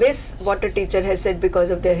not miss what a teacher has said because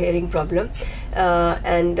of their hearing problem,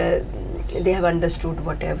 and they have understood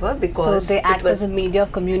whatever, because so they act as a media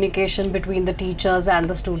of communication between the teachers and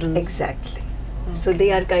the students. Exactly. So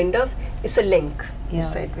they are kind of, it's a link. You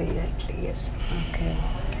Yeah. said very rightly. Yes. Okay.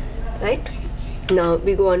 Right. Now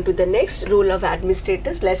we go on to the next role of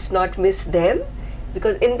administrators. Let's not miss them,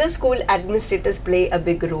 because in the school administrators play a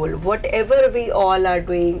big role. Whatever we all are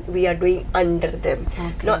doing, we are doing under them.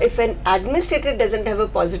 Okay. Now if an administrator doesn't have a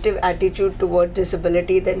positive attitude toward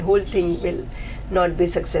disability, then whole thing will not be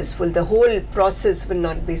successful. The whole process will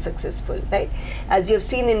not be successful, right? As you have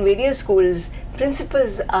seen in various schools,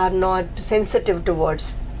 principals are not sensitive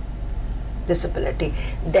towards disability.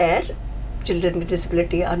 There, children with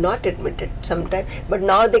disability are not admitted sometimes, but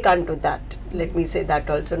now they can't do that. Let me say that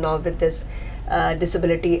also. Now with this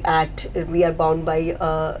Disability Act, we are bound by,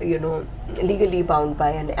 legally bound by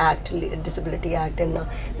an act, Disability Act, and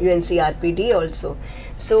UNCRPD also.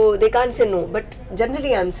 So they can't say no. But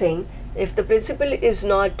generally I'm saying, if the principal is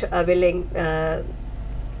not willing,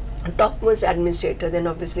 topmost administrator, then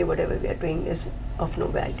obviously whatever we are doing is of no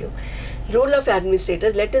value. Role of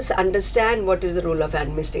administrators, let us understand what is the role of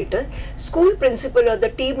administrator. School principal or the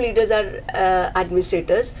team leaders are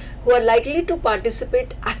administrators who are likely to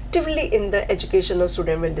participate actively in the education of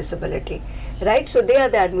students with disability, right? So they are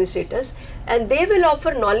the administrators, and they will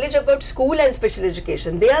offer knowledge about school and special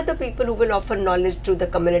education. They are the people who will offer knowledge to the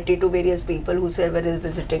community, to various people whosoever is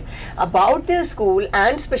visiting, about their school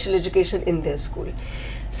and special education in their school.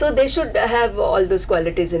 So they should have all those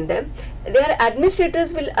qualities in them. Their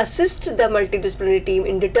administrators will assist the multidisciplinary team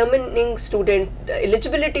in determining student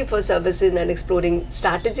eligibility for services and exploring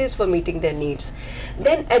strategies for meeting their needs.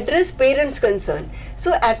 Then address parents' concern.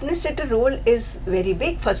 So administrator role is very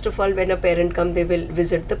big. First of all, when a parent comes, they will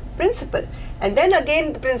visit the principal, and then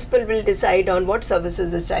again the principal will decide on what services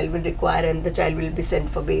the child will require, and the child will be sent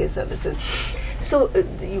for various services. So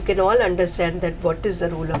you can all understand that what is the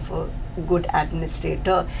role of a good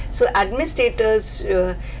administrator. So administrators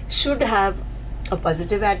should have a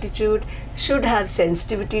positive attitude, should have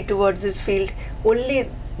sensitivity towards this field. Only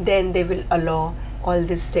then they will allow all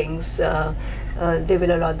these things. They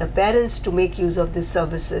will allow the parents to make use of these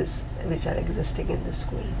services which are existing in the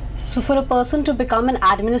school. So for a person to become an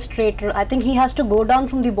administrator, I think he has to go down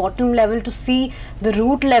from the bottom level to see the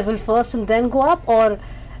root level first and then go up, or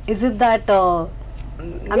is it that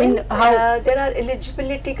There are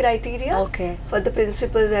eligibility criteria for the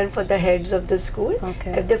principals and for the heads of the school.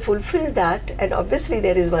 If they fulfill that, and obviously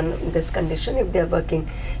there is this condition, if they are working,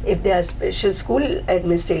 if they are special school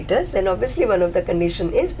administrators, then obviously one of the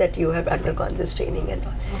condition is that you have undergone this training and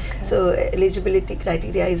all. So eligibility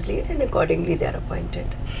criteria is laid, and accordingly they are appointed.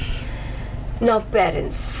 Now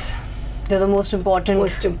parents, they're the most important.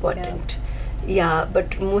 Most important. Yeah,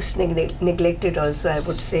 but most neglected also, I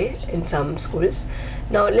would say, in some schools.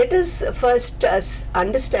 Now let us first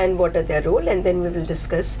understand what are their role, and then we will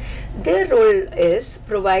discuss. Their role is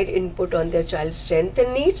provide input on their child's strengths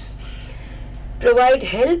and needs, provide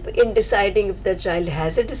help in deciding if the child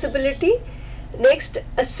has a disability. Next,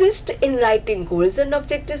 assist in writing goals and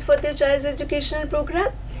objectives for their child's educational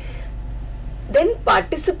program. Then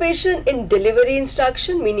participation in delivery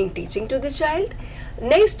instruction, meaning teaching to the child.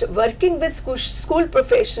 Next, working with school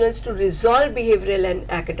professionals to resolve behavioral and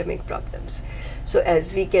academic problems. So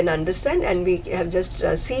as we can understand, and we have just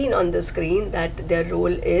seen on the screen, that their role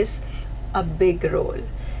is a big role.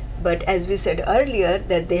 But as we said earlier,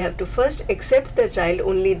 that they have to first accept the child,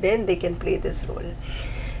 only then they can play this role.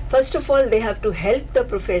 First of all, they have to help the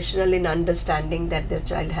professional in understanding that their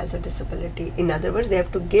child has a disability. In other words, they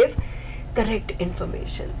have to give correct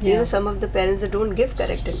information. You know, some of the parents, they don't give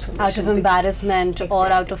correct information. Out of embarrassment or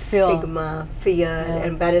out of fear. Stigma, fear,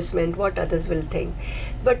 embarrassment, what others will think.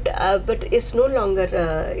 But it's no longer,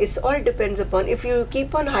 it's all depends upon, if you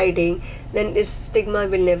keep on hiding, then this stigma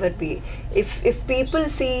will never be. If people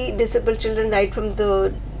see disabled children right from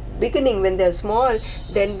the beginning when they are small,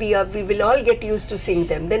 then we will all get used to seeing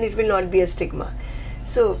them. Then it will not be a stigma.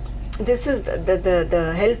 So this is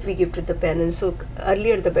the help we give to the parents. So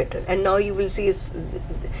earlier the better, and now you will see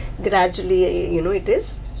gradually, it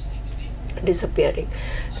is disappearing.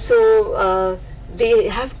 So they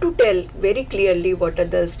have to tell very clearly what are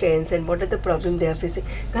the strengths and what are the problem they are facing.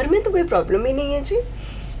 घर में तो कोई problem ही नहीं है जी,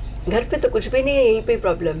 घर पे तो कुछ भी नहीं है, यहीं पे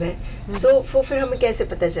प्रॉब्लम है. So वो फिर हमें कैसे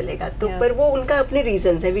पता चलेगा? तो पर वो उनका अपने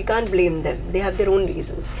reasons है, we can't blame them, they have their own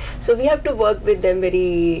reasons. So we have to work with them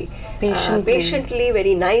very patiently,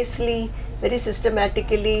 very nicely, very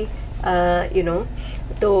systematically,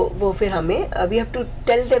 तो वो फिर हमें we have to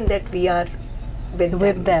tell them that we are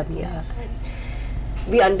with them. Yeah.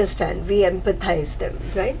 We understand, we empathise them,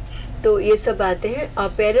 right. तो ये सब बातें हैं. और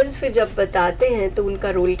पेरेंट्स फिर जब बताते हैं तो उनका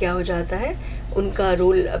रोल क्या हो जाता है. उनका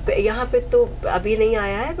रोल यहाँ पे तो अभी नहीं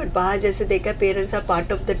आया है, बट बाहर जैसे देखा, parents are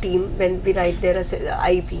part of the team when we write there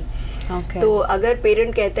IP. तो अगर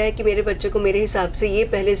पेरेंट कहता है कि मेरे बच्चे को मेरे हिसाब से ये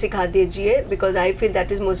पहले सिखा दीजिए, because I feel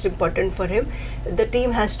that is most important for him, the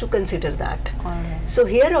team has to consider that. So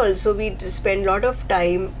here also we spend lot of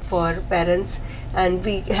time for parents, and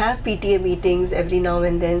we have PTA meetings every now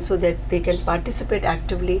and then so that they can participate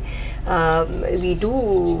actively. We do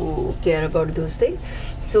care about those things.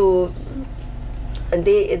 So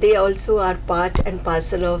they also are part and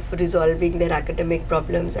parcel of resolving their academic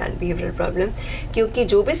problems and behavioral problems. क्योंकि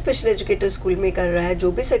जो भी special educator school में कर रहा है,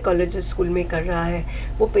 जो भी psychologist school में कर रहा है,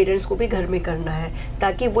 वो पेरेंट्स को भी घर में करना है,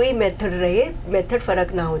 ताकि वही मेथड रहे, मेथड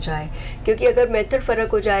फ़र्क ना हो जाए. क्योंकि अगर मेथड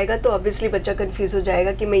फ़र्क हो जाएगा तो ऑब्वियसली बच्चा कंफ्यूज हो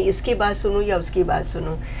जाएगा कि मैं इसकी बात सुनूं या उसकी बात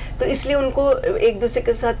सुनूं. तो इसलिए उनको एक दूसरे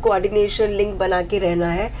के साथ कोऑर्डिनेशन लिंक बना के रहना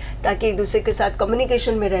है, ताकि एक दूसरे के साथ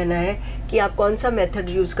कम्युनिकेशन में रहना है कि आप कौन सा मेथड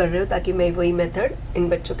यूज़ कर रहे हो, ताकि मैं वही मेथड इन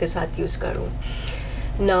बच्चों के साथ यूज़ करूँ.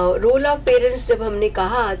 नाउ रोल ऑफ पेरेंट्स जब हमने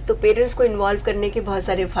कहा, तो पेरेंट्स को इन्वॉल्व करने के बहुत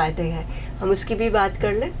सारे फ़ायदे हैं, हम उसकी भी बात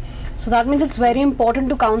कर लें. So that means it's very important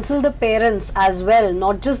to counsel the parents as well,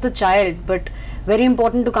 not just the child, but very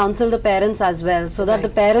important to counsel the parents as well, so that the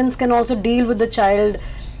parents can also deal with the child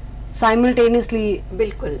simultaneously.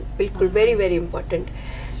 बिल्कुल बिल्कुल, very very important.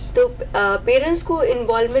 तो parents को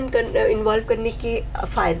involve करने के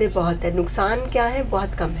फ़ायदे बहुत है. नुकसान क्या है?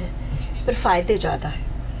 बहुत कम है, पर फ़ायदे ज़्यादा है.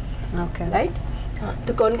 Okay. राइट. हाँ,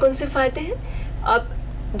 तो कौन कौन से फ़ायदे हैं? अब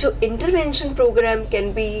जो intervention programme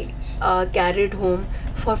can be carried home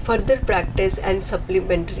for further practice and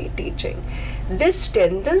supplementary teaching. This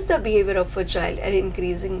strengthens the behavior of a child and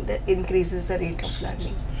increases the rate of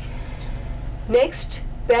learning. Next,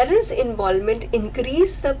 parents' involvement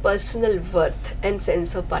increase the personal worth and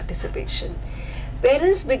sense of participation.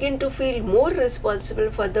 Parents begin to feel more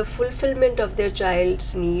responsible for the fulfillment of their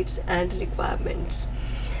child's needs and requirements.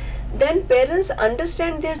 Then parents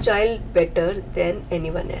understand their child better than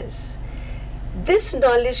anyone else. This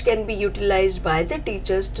knowledge can be utilized by the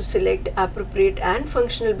teachers to select appropriate and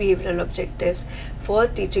functional behavioral objectives for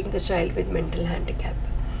teaching the child with mental handicap.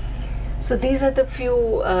 So these are the few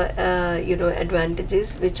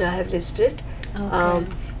advantages which I have listed.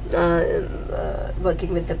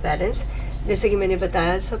 Working with the parents. जैसे कि मैंने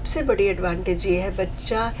बताया, सबसे बड़ी advantage ये है,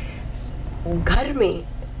 बच्चा घर में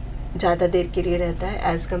ज़्यादा देर के लिए रहता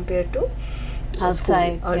है एज कम्पेयर टू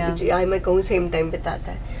outside, और मैं कहूँ सेम टाइम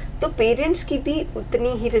बिताता है. तो पेरेंट्स की भी उतनी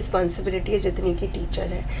ही रिस्पॉन्सिबिलिटी है जितनी की टीचर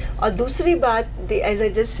है. और दूसरी बात, एज आई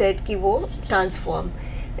जस्ट सेड, कि वो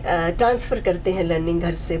ट्रांसफ़र करते हैं लर्निंग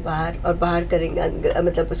घर से बाहर, और बाहर करेंगे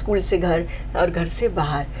मतलब स्कूल से घर और घर से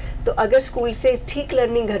बाहर. तो अगर स्कूल से ठीक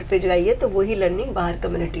लर्निंग घर पे जाइए तो वही लर्निंग बाहर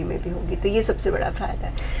कम्युनिटी में भी होगी. तो ये सबसे बड़ा फ़ायदा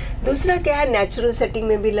है. दूसरा क्या है? नेचुरल सेटिंग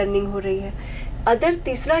में भी लर्निंग हो रही है.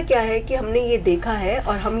 तीसरा क्या है कि हमने ये देखा है,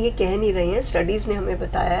 और हम ये कह नहीं रहे हैं, स्टडीज़ ने हमें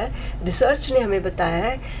बताया है, रिसर्च ने हमें बताया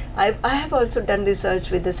है. I have also done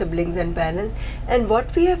research with the siblings and parents, and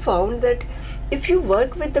what we have found that if you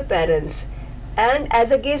work with the parents and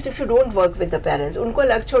as against if you don't work with the parents, उनको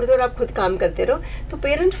अलग छोड़ दो और आप खुद काम करते रहो, तो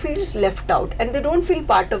parent feels left out and they don't feel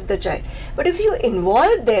part of the child. But if you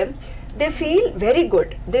involve them, they feel very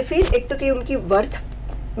good. They feel एक तो कि उनकी वर्थ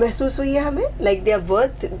महसूस हुई है हमें, like they are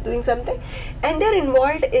worth doing something, and they are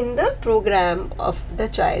involved in the programme of the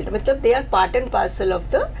child. मतलब they are part and parcel of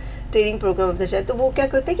the training programme of the child. तो वो क्या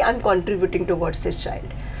कहते हैं कि I am contributing towards this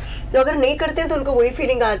child. तो अगर नहीं करते हैं तो उनको वही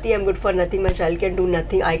फीलिंग आती है, I am good for nothing, my child can do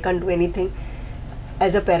nothing, I can do anything,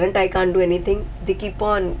 as a parent I can do anything. They keep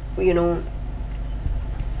on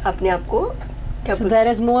अपने आप को. So there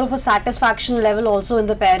is more of a satisfaction level also in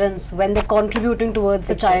the parents when they're contributing towards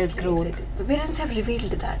the child's growth. Exactly. Parents have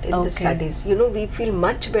revealed that in the studies. We feel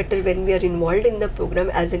much better when we are involved in the program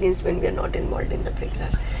as against when we are not involved in the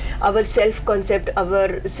program. Our self concept, our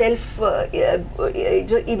self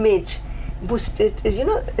जो image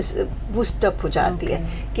boost up हो जाती है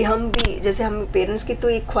कि हम भी, जैसे हम parents की तो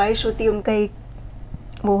एक ख्वाहिश होती है, उनका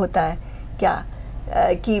एक वो होता है क्या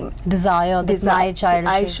कि desire that my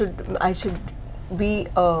child I should be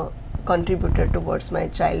a contributor towards my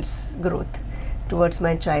child's growth, towards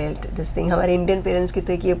my child, this thing. हमारे इंडियन पेरेंट्स की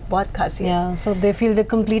तो एक ये बहुत खासियत है. Yeah, so they feel they're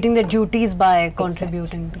completing their duties by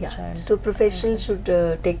contributing to the child. So professionals should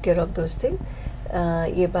take care of those things.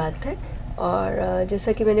 ये बात है. और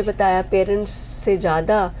जैसा कि मैंने बताया, पेरेंट्स से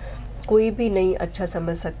ज़्यादा कोई भी नहीं अच्छा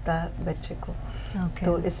समझ सकता बच्चे को.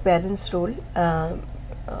 तो इस पेरेंट्स रोल,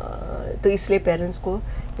 तो इसलिए पेरेंट्स को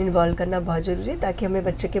इन्वॉल्व करना बहुत ज़रूरी है, ताकि हमें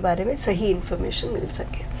बच्चे के बारे में सही इन्फॉर्मेशन मिल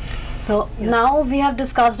सके. So now we have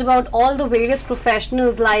discussed about all the various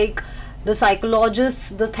professionals like the psychologists,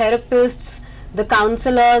 the therapists, the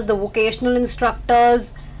counselors, the vocational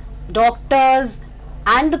instructors, doctors,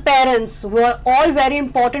 and the parents, who are all very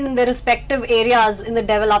important in their respective areas in the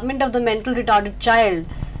development of the mental retarded child.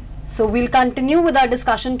 So we'll continue with our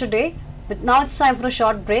discussion today, but now it's time for a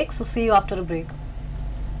short break, so see you after a break.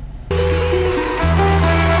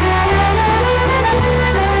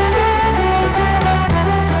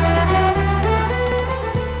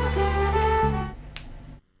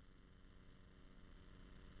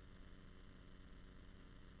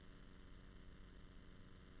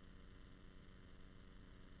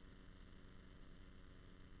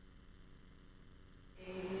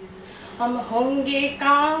 हम होंगे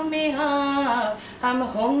कामयाब, हम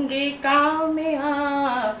होंगे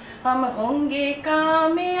कामयाब, हम होंगे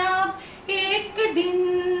कामयाब एक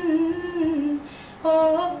दिन। ओ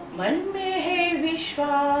मन में है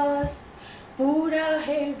विश्वास, पूरा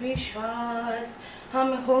है विश्वास,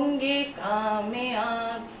 हम होंगे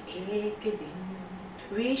कामयाब एक दिन।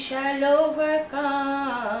 We shall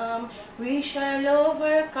overcome, we shall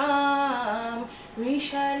overcome, we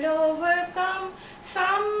shall overcome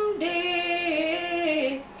someday.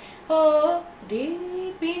 Oh,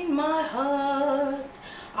 deep in my heart,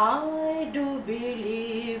 I do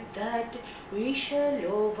believe that we shall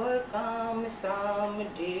overcome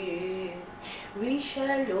someday. We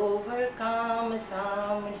shall overcome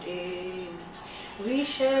someday. We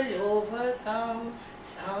shall overcome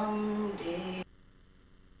someday.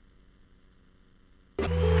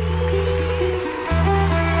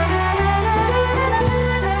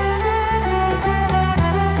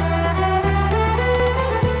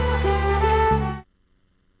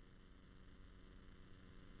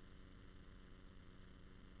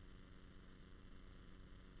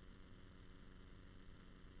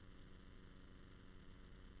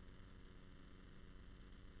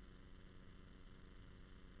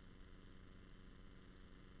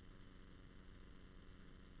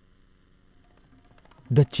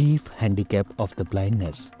 The chief handicap of the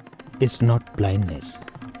blindness is not blindness,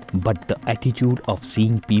 but the attitude of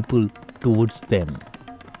seeing people towards them.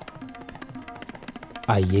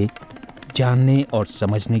 आइए जानने और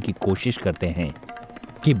समझने की कोशिश करते हैं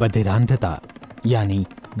कि बधिरांधता यानी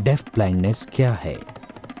डेफ ब्लाइंडनेस क्या है।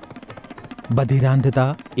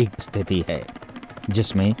 बधिरांधता एक स्थिति है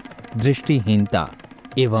जिसमें दृष्टिहीनता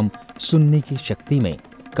एवं सुनने की शक्ति में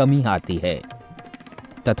कमी आती है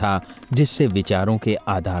तथा जिससे विचारों के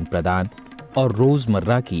आदान प्रदान और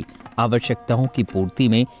रोजमर्रा की आवश्यकताओं की पूर्ति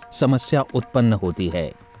में समस्या उत्पन्न होती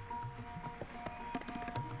है।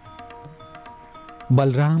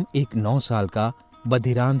 बलराम एक 9 साल का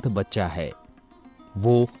बधिरांध बच्चा है।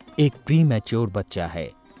 वो एक प्री मैच्योर बच्चा है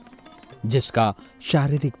जिसका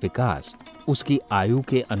शारीरिक विकास उसकी आयु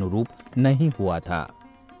के अनुरूप नहीं हुआ था।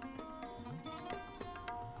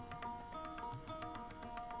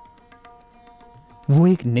 वो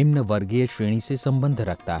एक निम्न वर्गीय श्रेणी से संबंध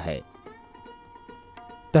रखता है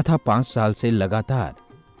तथा 5 साल से लगातार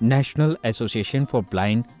national association for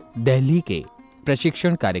blind Delhi के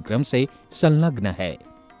प्रशिक्षण कार्यक्रम से संलग्न है।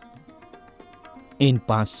 इन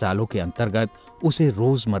 5 सालों के अंतर्गत उसे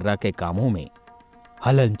रोजमर्रा के कामों में,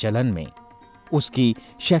 हलन चलन में, उसकी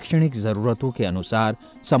शैक्षणिक जरूरतों के अनुसार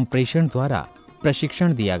संप्रेषण द्वारा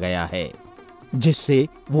प्रशिक्षण दिया गया है जिससे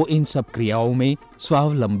वो इन सब क्रियाओं में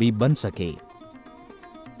स्वावलंबी बन सके।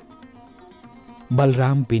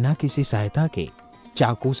 बलराम बिना किसी सहायता के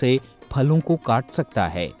चाकू से फलों को काट सकता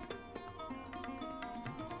है।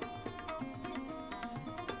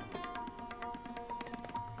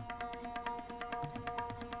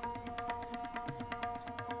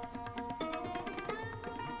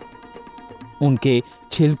 उनके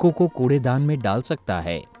छिलकों को कूड़ेदान में डाल सकता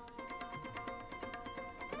है।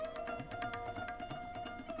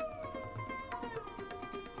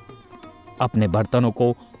 अपने बर्तनों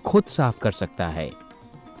को खुद साफ कर सकता है।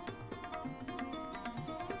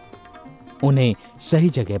 उन्हें सही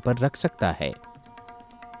जगह पर रख सकता है।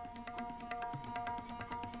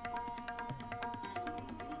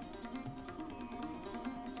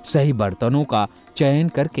 सही बर्तनों का चयन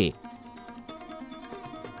करके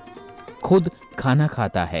खुद खाना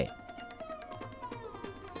खाता है।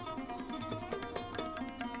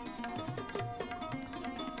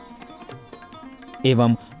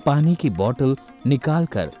 एवं पानी की बोतल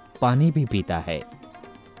निकालकर पानी भी पीता है।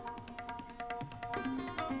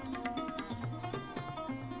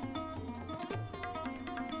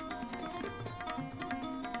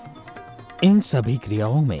 इन सभी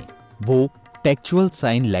क्रियाओं में वो टेक्चुअल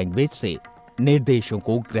साइन लैंग्वेज से निर्देशों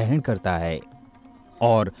को ग्रहण करता है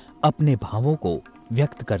और अपने भावों को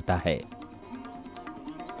व्यक्त करता है।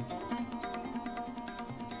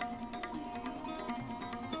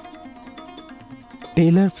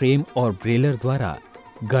 टेलर फ्रेम और ब्रेलर द्वारा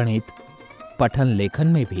गणित, पठन लेखन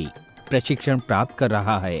में भी प्रशिक्षण प्राप्त कर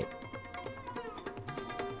रहा है।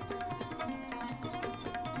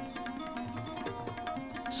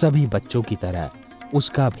 सभी बच्चों की तरह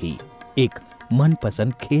उसका भी एक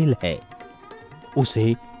मनपसंद खेल है।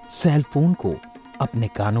 उसे सेल फोन को अपने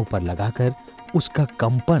कानों पर लगाकर उसका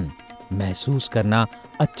कंपन महसूस करना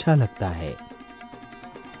अच्छा लगता है।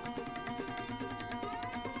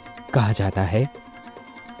 कहा जाता है,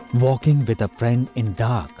 walking with a friend in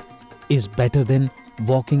dark is better than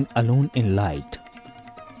walking alone in light.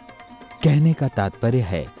 कहने का तात्पर्य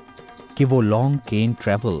है कि वो लॉन्ग केन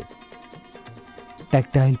ट्रेवल,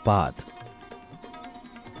 टैक्टाइल पाथ,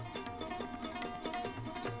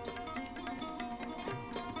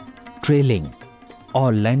 ट्रेलिंग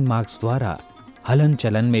और लैंडमार्क्स द्वारा हलन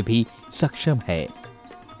चलन में भी सक्षम है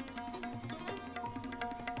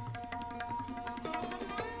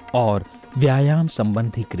और व्यायाम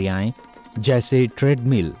संबंधी क्रियाएं जैसे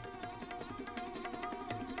ट्रेडमिल,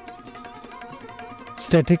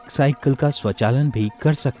 स्टैटिक साइकिल का स्वचालन भी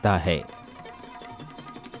कर सकता है।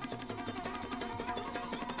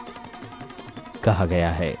 कहा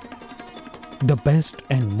गया है, the best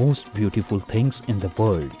and most beautiful things in the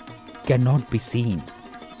world cannot be seen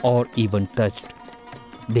or even touched.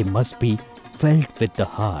 They must be felt with the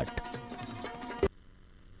heart.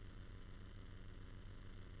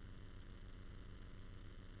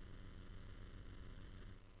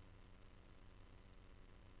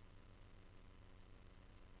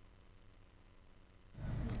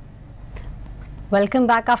 Welcome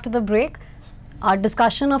back after the break. Our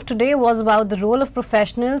discussion of today was about the role of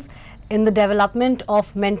professionals in the development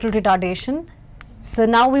of mental retardation. So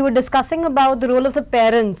now we were discussing about the role of the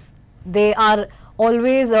parents. They are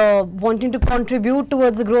always wanting to contribute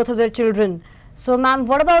towards the growth of their children. So ma'am,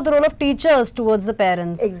 what about the role of teachers towards the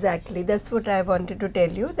parents? Exactly, that's what I wanted to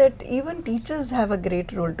tell you, that even teachers have a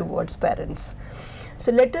great role towards parents.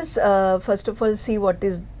 So let us first of all see what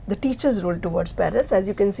is the teacher's role towards parents. As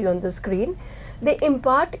you can see on the screen, they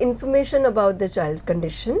impart information about the child's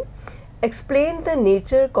condition, explain the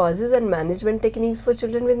nature, causes and management techniques for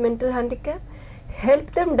children with mental handicap, help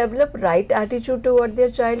them develop right attitude toward their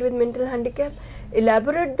child with mental handicap,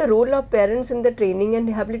 elaborate the role of parents in the training and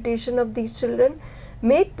rehabilitation of these children,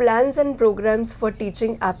 make plans and programs for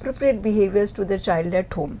teaching appropriate behaviors to the child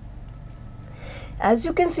at home. As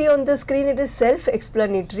you can see on the screen, it is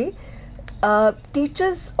self-explanatory.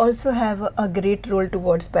 Teachers also have a great role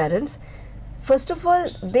towards parents. First of all,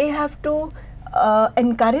 they have to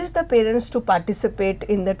encourage the parents to participate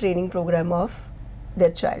in the training program of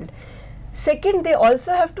their child. Second, they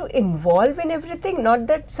also have to involve in everything. Not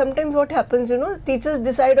that sometimes what happens, teachers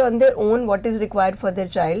decide on their own what is required for their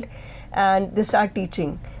child and they start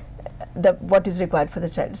teaching what is required for the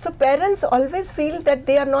child. So parents always feel that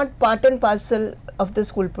they are not part and parcel of the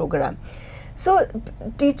school program. So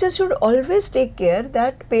teachers should always take care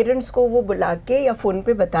that parents को वो बुला के या phone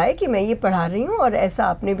पे बताए कि मैं ये पढ़ा रही हूँ और ऐसा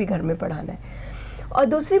आपने भी घर में पढ़ाना है. और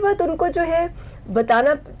दूसरी बात, उनको जो है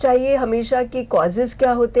बताना चाहिए हमेशा कि कॉजेज़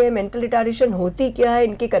क्या होते हैं, मेंटल रिटार्डेशन होती क्या है,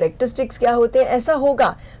 इनके कैरेक्टरिस्टिक्स क्या होते हैं. ऐसा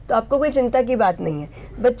होगा तो आपको कोई चिंता की बात नहीं है.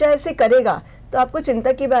 बच्चा ऐसे करेगा तो आपको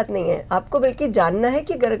चिंता की बात नहीं है. आपको बल्कि जानना है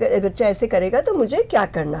कि बच्चा ऐसे करेगा तो मुझे क्या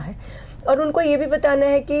करना है. और उनको ये भी बताना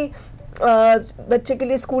है कि बच्चे के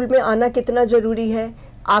लिए स्कूल में आना कितना ज़रूरी है,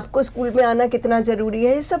 आपको स्कूल में आना कितना ज़रूरी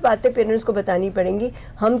है. ये सब बातें पेरेंट्स को बतानी पड़ेंगी.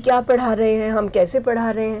 हम क्या पढ़ा रहे हैं, हम कैसे पढ़ा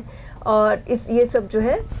रहे हैं, और ये सब जो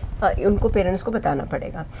है उनको पेरेंट्स को बताना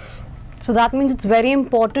पड़ेगा. So that means it's very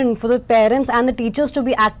important for the parents and the teachers to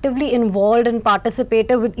be actively involved and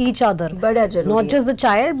participative with each other. बड़ा जरूरी Not just the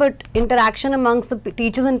child, but interaction amongst the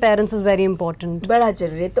teachers and parents is very important. बड़ा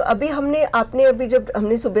जरूरी है. तो अभी आपने जब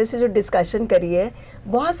हमने सुबह से जो डिस्कशन करी है,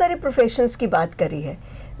 बहुत सारे प्रोफेशंस की बात करी है,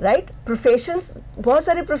 राइट. प्रोफेशंस, बहुत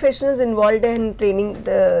सारे प्रोफेशनल्स इन्वॉल्व हैं in training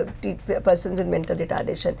the person with mental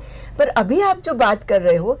retardation. पर अभी आप जो बात कर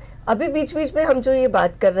रहे हो, अभी बीच बीच में हम जो ये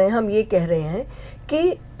बात कर रहे हैं, हम ये कह रहे हैं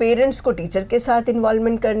कि पेरेंट्स को टीचर के साथ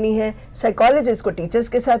इन्वॉल्वमेंट करनी है, साइकोलॉजिस्ट को टीचर्स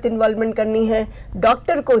के साथ इन्वॉल्वमेंट करनी है,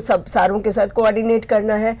 डॉक्टर को सब सारों के साथ कोऑर्डिनेट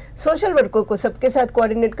करना है, सोशल वर्कर को सबके साथ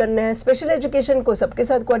कोऑर्डिनेट करना है, स्पेशल एजुकेशन को सबके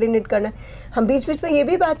साथ कोऑर्डिनेट करना है. हम बीच बीच में ये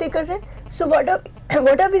भी बातें कर रहे हैं. So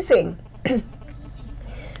what are we saying?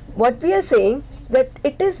 What we are saying that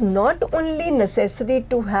it is not only necessary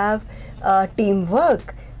to have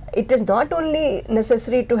teamwork, it is not only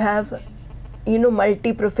necessary to have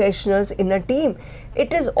multi-professionals in a team.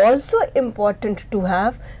 It is also important to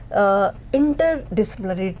have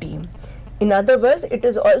interdisciplinary team. In other words, it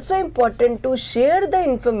is also important to share the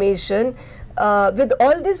information with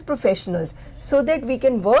all these professionals so that we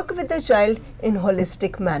can work with the child in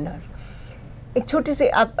holistic manner. एक छोटी सी,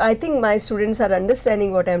 I think my students are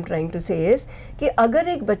understanding what I am trying to से is कि अगर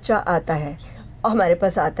एक बच्चा आता है, हमारे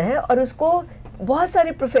पास आता है और उसको बहुत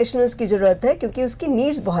सारे प्रोफेशनल्स की ज़रूरत है क्योंकि उसकी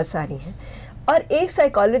नीड्स बहुत सारी हैं, और एक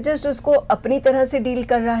साइकोलॉजिस्ट उसको अपनी तरह से डील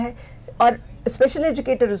कर रहा है और स्पेशल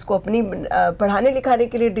एजुकेटर उसको अपनी पढ़ाने लिखाने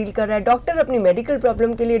के लिए डील कर रहा है, डॉक्टर अपनी मेडिकल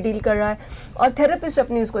प्रॉब्लम के लिए डील कर रहा है, और थेरेपिस्ट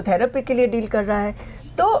अपनी उसको थेरेपी के लिए डील कर रहा है,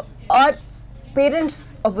 तो और पेरेंट्स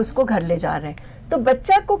अब उसको घर ले जा रहे हैं, तो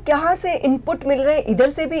बच्चा को कहाँ से इनपुट मिल रहे हैं, इधर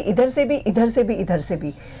से भी, इधर से भी, इधर से भी, इधर से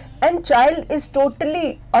भी, एंड चाइल्ड इज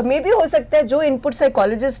टोटली, और मे भी हो सकता है जो इनपुट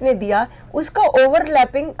साइकोलॉजिस्ट ने दिया उसका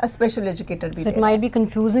ओवरलैपिंग स्पेशल एजुकेटर भी, so it might be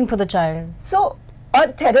confusing for the child. सो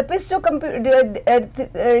और थेरेपिस्ट जो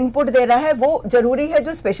इनपुट दे रहा है वो जरूरी है,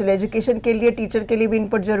 जो स्पेशल एजुकेशन के लिए टीचर के लिए भी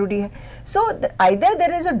इनपुट जरूरी है. So either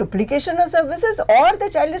there is a duplication of services और the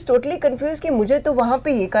child is totally confuse कि मुझे तो वहाँ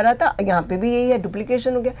पे ये करा था, यहाँ पे भी यही है,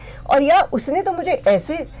 डुप्लीकेशन हो गया, और या उसने तो मुझे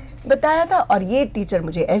ऐसे बताया था और ये टीचर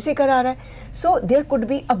मुझे ऐसे करा रहा है. So there could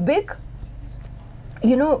be a big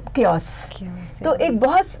chaos. तो एक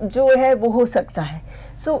बहुत जो है वो हो सकता है.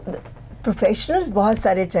 सो प्रोफेशनल्स बहुत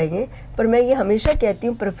सारे चाहिए, पर मैं ये हमेशा कहती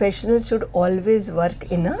हूँ professionals should always work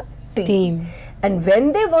in a team, and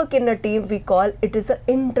when they work in a team we call it is a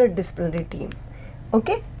interdisciplinary team.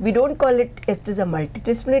 Okay, we don't call it is a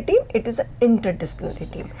multidisciplinary team, it is an interdisciplinary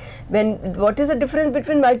team. What is the difference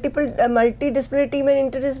between multidisciplinary team and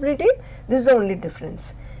interdisciplinary team? This is the only difference.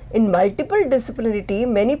 In multiple disciplinary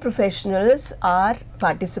team, many professionals are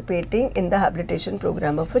participating in the habilitation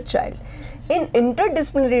program of a child. In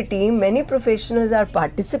interdisciplinary team, many professionals are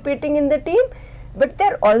participating in the team, but they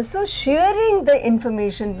are also sharing the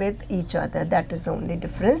information with each other. That is the only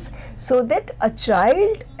difference, so that a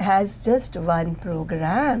child has just one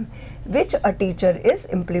program which a teacher is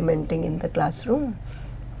implementing in the classroom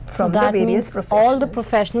from the various professionals. All the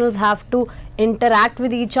professionals have to interact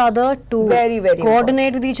with each other, to very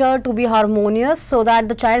coordinate with each other, to be harmonious, so that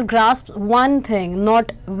the child grasps one thing,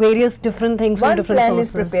 not various different things from different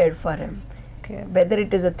sources. One plan is prepared for him. Whether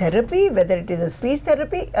it is a therapy, whether it is a speech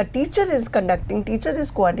therapy, a teacher is conducting, teacher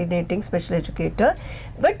is coordinating, special educator,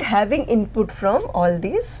 but having input from all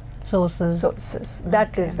these sources.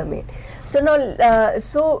 That is the main. So now,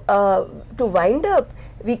 to wind up,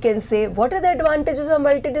 we can say, what are the advantages of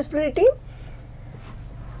multidisciplinary team?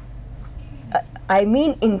 I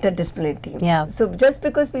mean interdisciplinary team. Yeah. So just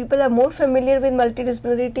because people are more familiar with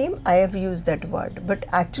multidisciplinary team, I have used that word, but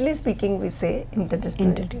actually speaking we say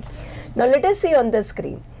interdisciplinary. Now let us see on the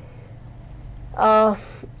screen.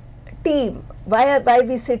 Team. Why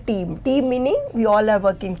we say team? Team meaning we all are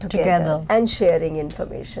working together and sharing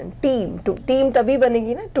information. Team तभी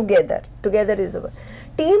बनेगी ना, together. Together is the word.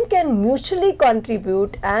 Team can mutually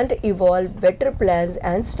contribute and evolve better plans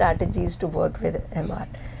and strategies to work with MR.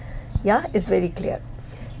 Yeah, it's very clear.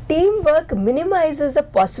 Teamwork minimizes the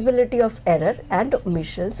possibility of error and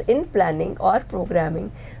omissions in planning or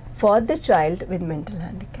programming for the child with mental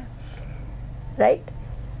handicap. Right?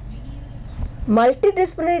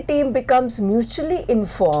 Multidisciplinary team becomes mutually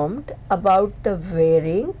informed about the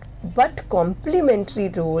varying but complementary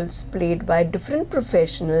roles played by different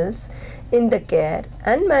professionals in the care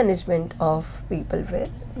and management of people with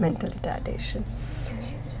mental retardation.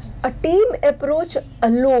 A team approach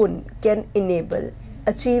alone can enable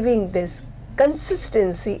achieving this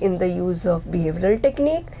consistency in the use of behavioral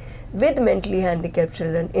technique with mentally handicapped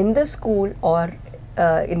children in the school or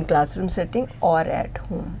in classroom setting or at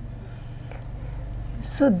home.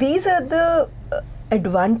 So these are the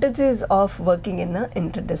advantages of working in an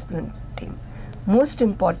interdisciplinary team. Most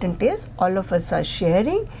important is all of us are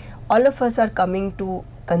sharing, all of us are coming to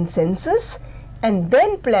consensus and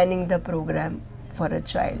then planning the program for a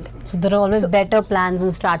child. So there are always better plans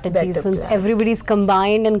and strategies since everybody is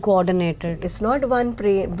combined and coordinated. It's not one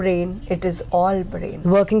brain, it is all brain.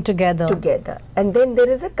 Working together. And then there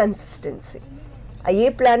is a consistency.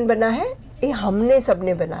 ये plan बना है, ये हमने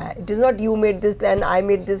सबने बनाया है. It is not you made this plan, I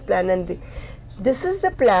made this plan, and this is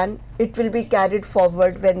the plan. It will be carried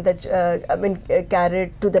forward when the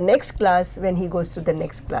carried to the next class when he goes to the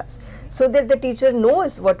next class, so that the teacher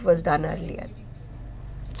knows what was done earlier.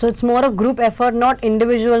 So it's more of group effort, not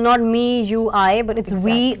individual, not me, you, I, but it's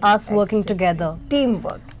we, us working together.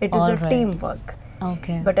 Teamwork. It is a teamwork.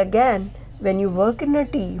 Okay. But again, when you work in a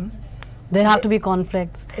team, there have to be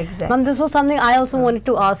conflicts. Exactly. Ma'am, this was something I also wanted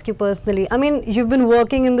to ask you personally. I mean, you've been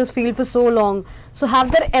working in this field for so long. So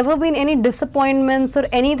have there ever been any disappointments or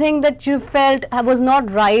anything that you felt was not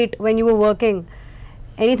right when you were working?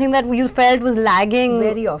 Anything that you felt was lagging?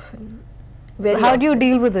 Very often. So how do you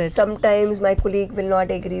deal with it? Sometimes my colleague will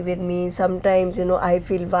not agree with me. Sometimes, I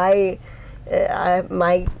feel why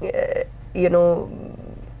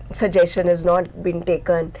suggestion has not been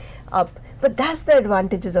taken up. But that's the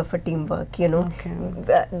advantages of a teamwork, you know.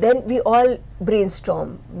 Then we all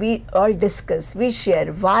brainstorm, we all discuss, we share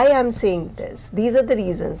why I'm saying this. These are the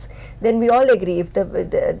reasons. Then we all agree if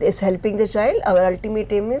is helping the child, our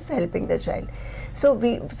ultimate aim is helping the child. So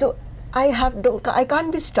I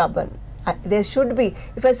can't be stubborn. There should be.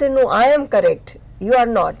 If I say no, I am correct, you are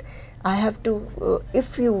not. I have to,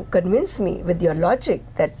 if you convince me with your logic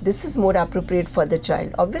that this is more appropriate for the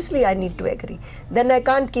child, obviously I need to agree. Then I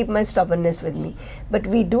can't keep my stubbornness with me. But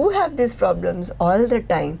we do have these problems all the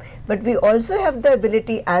time. But we also have the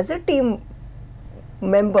ability as a team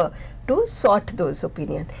member to sort those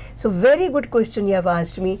opinions. So very good question you have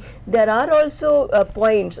asked me. There are also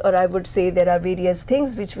points, or I would say there are various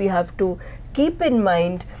things which we have to keep in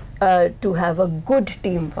mind to have a good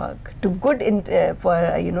teamwork, to good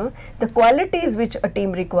you know, the qualities which a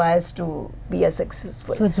team requires to be a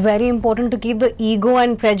successful. So it's very important to keep the ego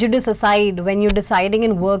and prejudice aside when you're deciding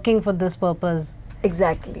and working for this purpose.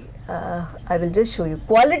 Exactly. I will just show you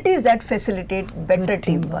qualities that facilitate better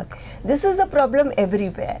teamwork. This is the problem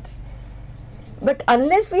everywhere. But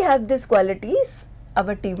unless we have these qualities,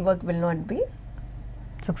 our teamwork will not be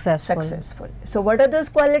successful. So what are those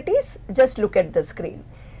qualities? Just look at the screen.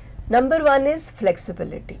 Number one is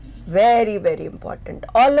flexibility. Very, very important.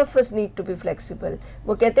 All of us need to be flexible.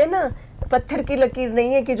 वो कहते हैं ना, पत्थर की लकीर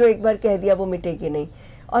नहीं है कि जो एक बार कह दिया वो मिटेगी नहीं.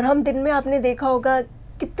 और हम दिन में आपने देखा होगा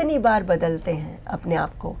कितनी बार बदलते हैं अपने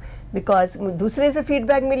आप को, बिकॉज दूसरे से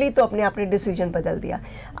फीडबैक मिली तो अपने आपने डिसीजन बदल दिया.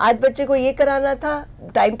 आज बच्चे को ये कराना था,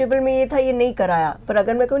 टाइम टेबल में ये था, ये नहीं कराया. पर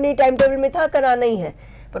अगर मैं कहूँ नहीं टाइम टेबल में था, कराना ही है,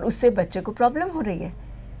 पर उससे बच्चे को प्रॉब्लम हो रही है.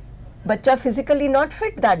 बच्चा physically not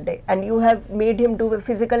fit that day and you have made him do a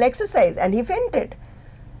physical exercise and he fainted.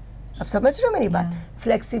 अब समझ रहे हो मेरी बात?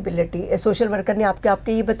 फ्लेक्सिबिलिटी. सोशल वर्कर ने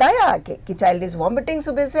आपके ये बताया आके कि चाइल्ड इज वॉमिटिंग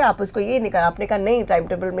सुबह से, आप उसको ये नहीं करा, आपने कहा नहीं टाइम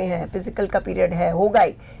टेबल में है, फिजिकल का पीरियड है, होगा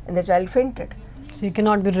ही, and the child fainted. So you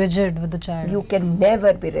cannot be rigid with the child. You can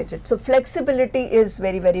never be rigid. So flexibility is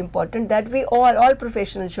very, very important that we all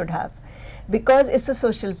professionals should have, because it's a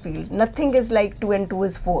social field. Nothing is like 2 and 2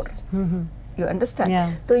 is 4. You understand? Yeah.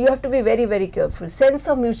 So you have to be very, very careful. Sense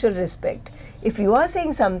of mutual respect. If you are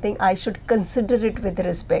saying something, I should consider it with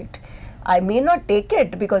respect. I may not take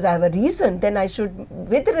it because I have a reason. Then I should,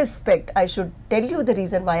 with respect, I should tell you the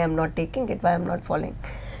reason why I'm not taking it, why I'm not following.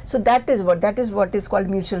 So that is what is called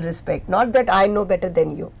mutual respect. Not that I know better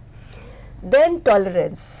than you. Then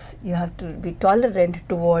tolerance. You have to be tolerant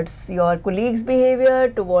towards your colleagues' behavior,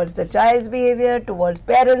 towards the child's behavior, towards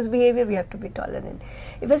parents' behavior. We have to be tolerant.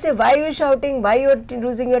 If I say, why are you shouting, why you are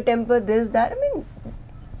losing your temper, this, that, I mean,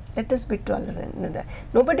 let us be tolerant.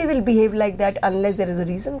 Nobody will behave like that unless there is a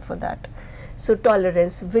reason for that. So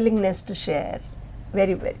tolerance, willingness to share,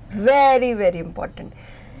 very, very, very, very important.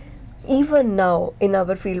 Even now in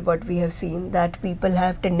our field, what we have seen, that people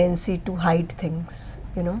have tendency to hide things,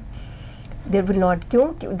 you know. They will not,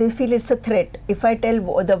 they feel it's a threat. If I tell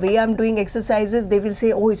the way I'm doing exercises, they will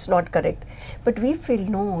say, oh, it's not correct. But we feel,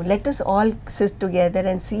 no, let us all sit together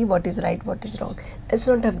and see what is right, what is wrong. Let's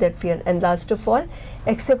not have that fear. And last of all,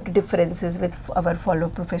 accept differences with our fellow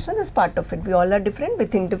professionals. That's part of it. We all are different, we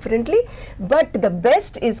think differently, but the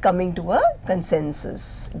best is coming to a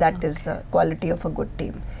consensus. That is the quality of a good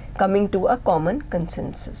team. Coming to a common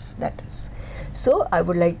consensus, that is. So I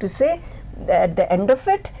would like to say that at the end of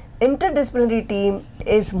it, interdisciplinary team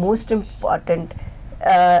is most important.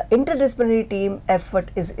 Interdisciplinary team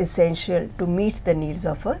effort is essential to meet the needs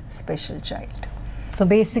of a special child. So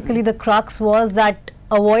basically the crux was that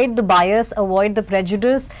avoid the bias, avoid the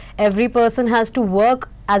prejudice. Every person has to work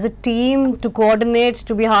as a team to coordinate,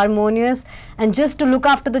 to be harmonious, and just to look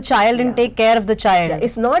after the child and take care of the child. Yeah,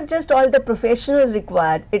 it's not just all the professionals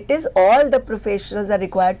required, it is all the professionals are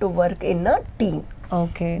required to work in a team.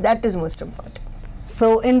 Okay. That is most important.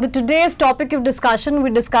 So in the today's topic of discussion, we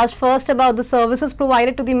discussed first about the services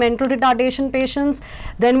provided to the mental retardation patients.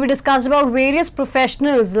 Then we discussed about various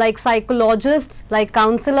professionals like psychologists, like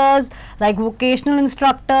counselors, like vocational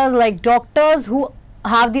instructors, like doctors who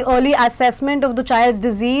have the early assessment of the child's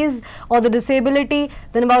disease or the disability.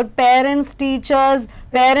 Then about parents, teachers,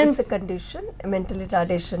 parents. It's a condition. Mental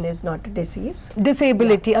retardation is not a disease.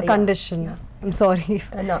 Disability, a condition. Yeah. I'm sorry.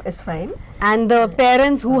 No, it's fine. And the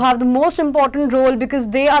parents who have the most important role, because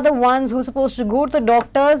they are the ones who are supposed to go to the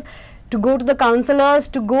doctors, to go to the counselors,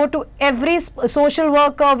 to go to every social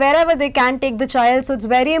worker, wherever they can take the child. So it's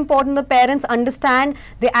very important the parents understand,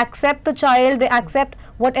 they accept the child, they accept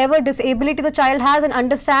whatever disability the child has, and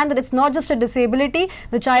understand that it's not just a disability,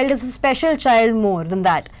 the child is a special child more than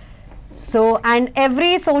that. So, and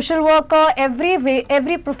every social worker,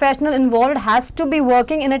 every professional involved has to be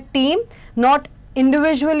working in a team, not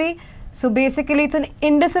individually. So basically it's an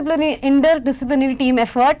interdisciplinary team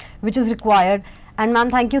effort which is required. And ma'am,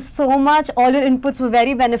 thank you so much. All your inputs were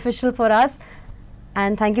very beneficial for us.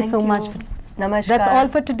 And thank you so much. Namaskar. That's all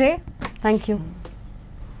for today. Thank you.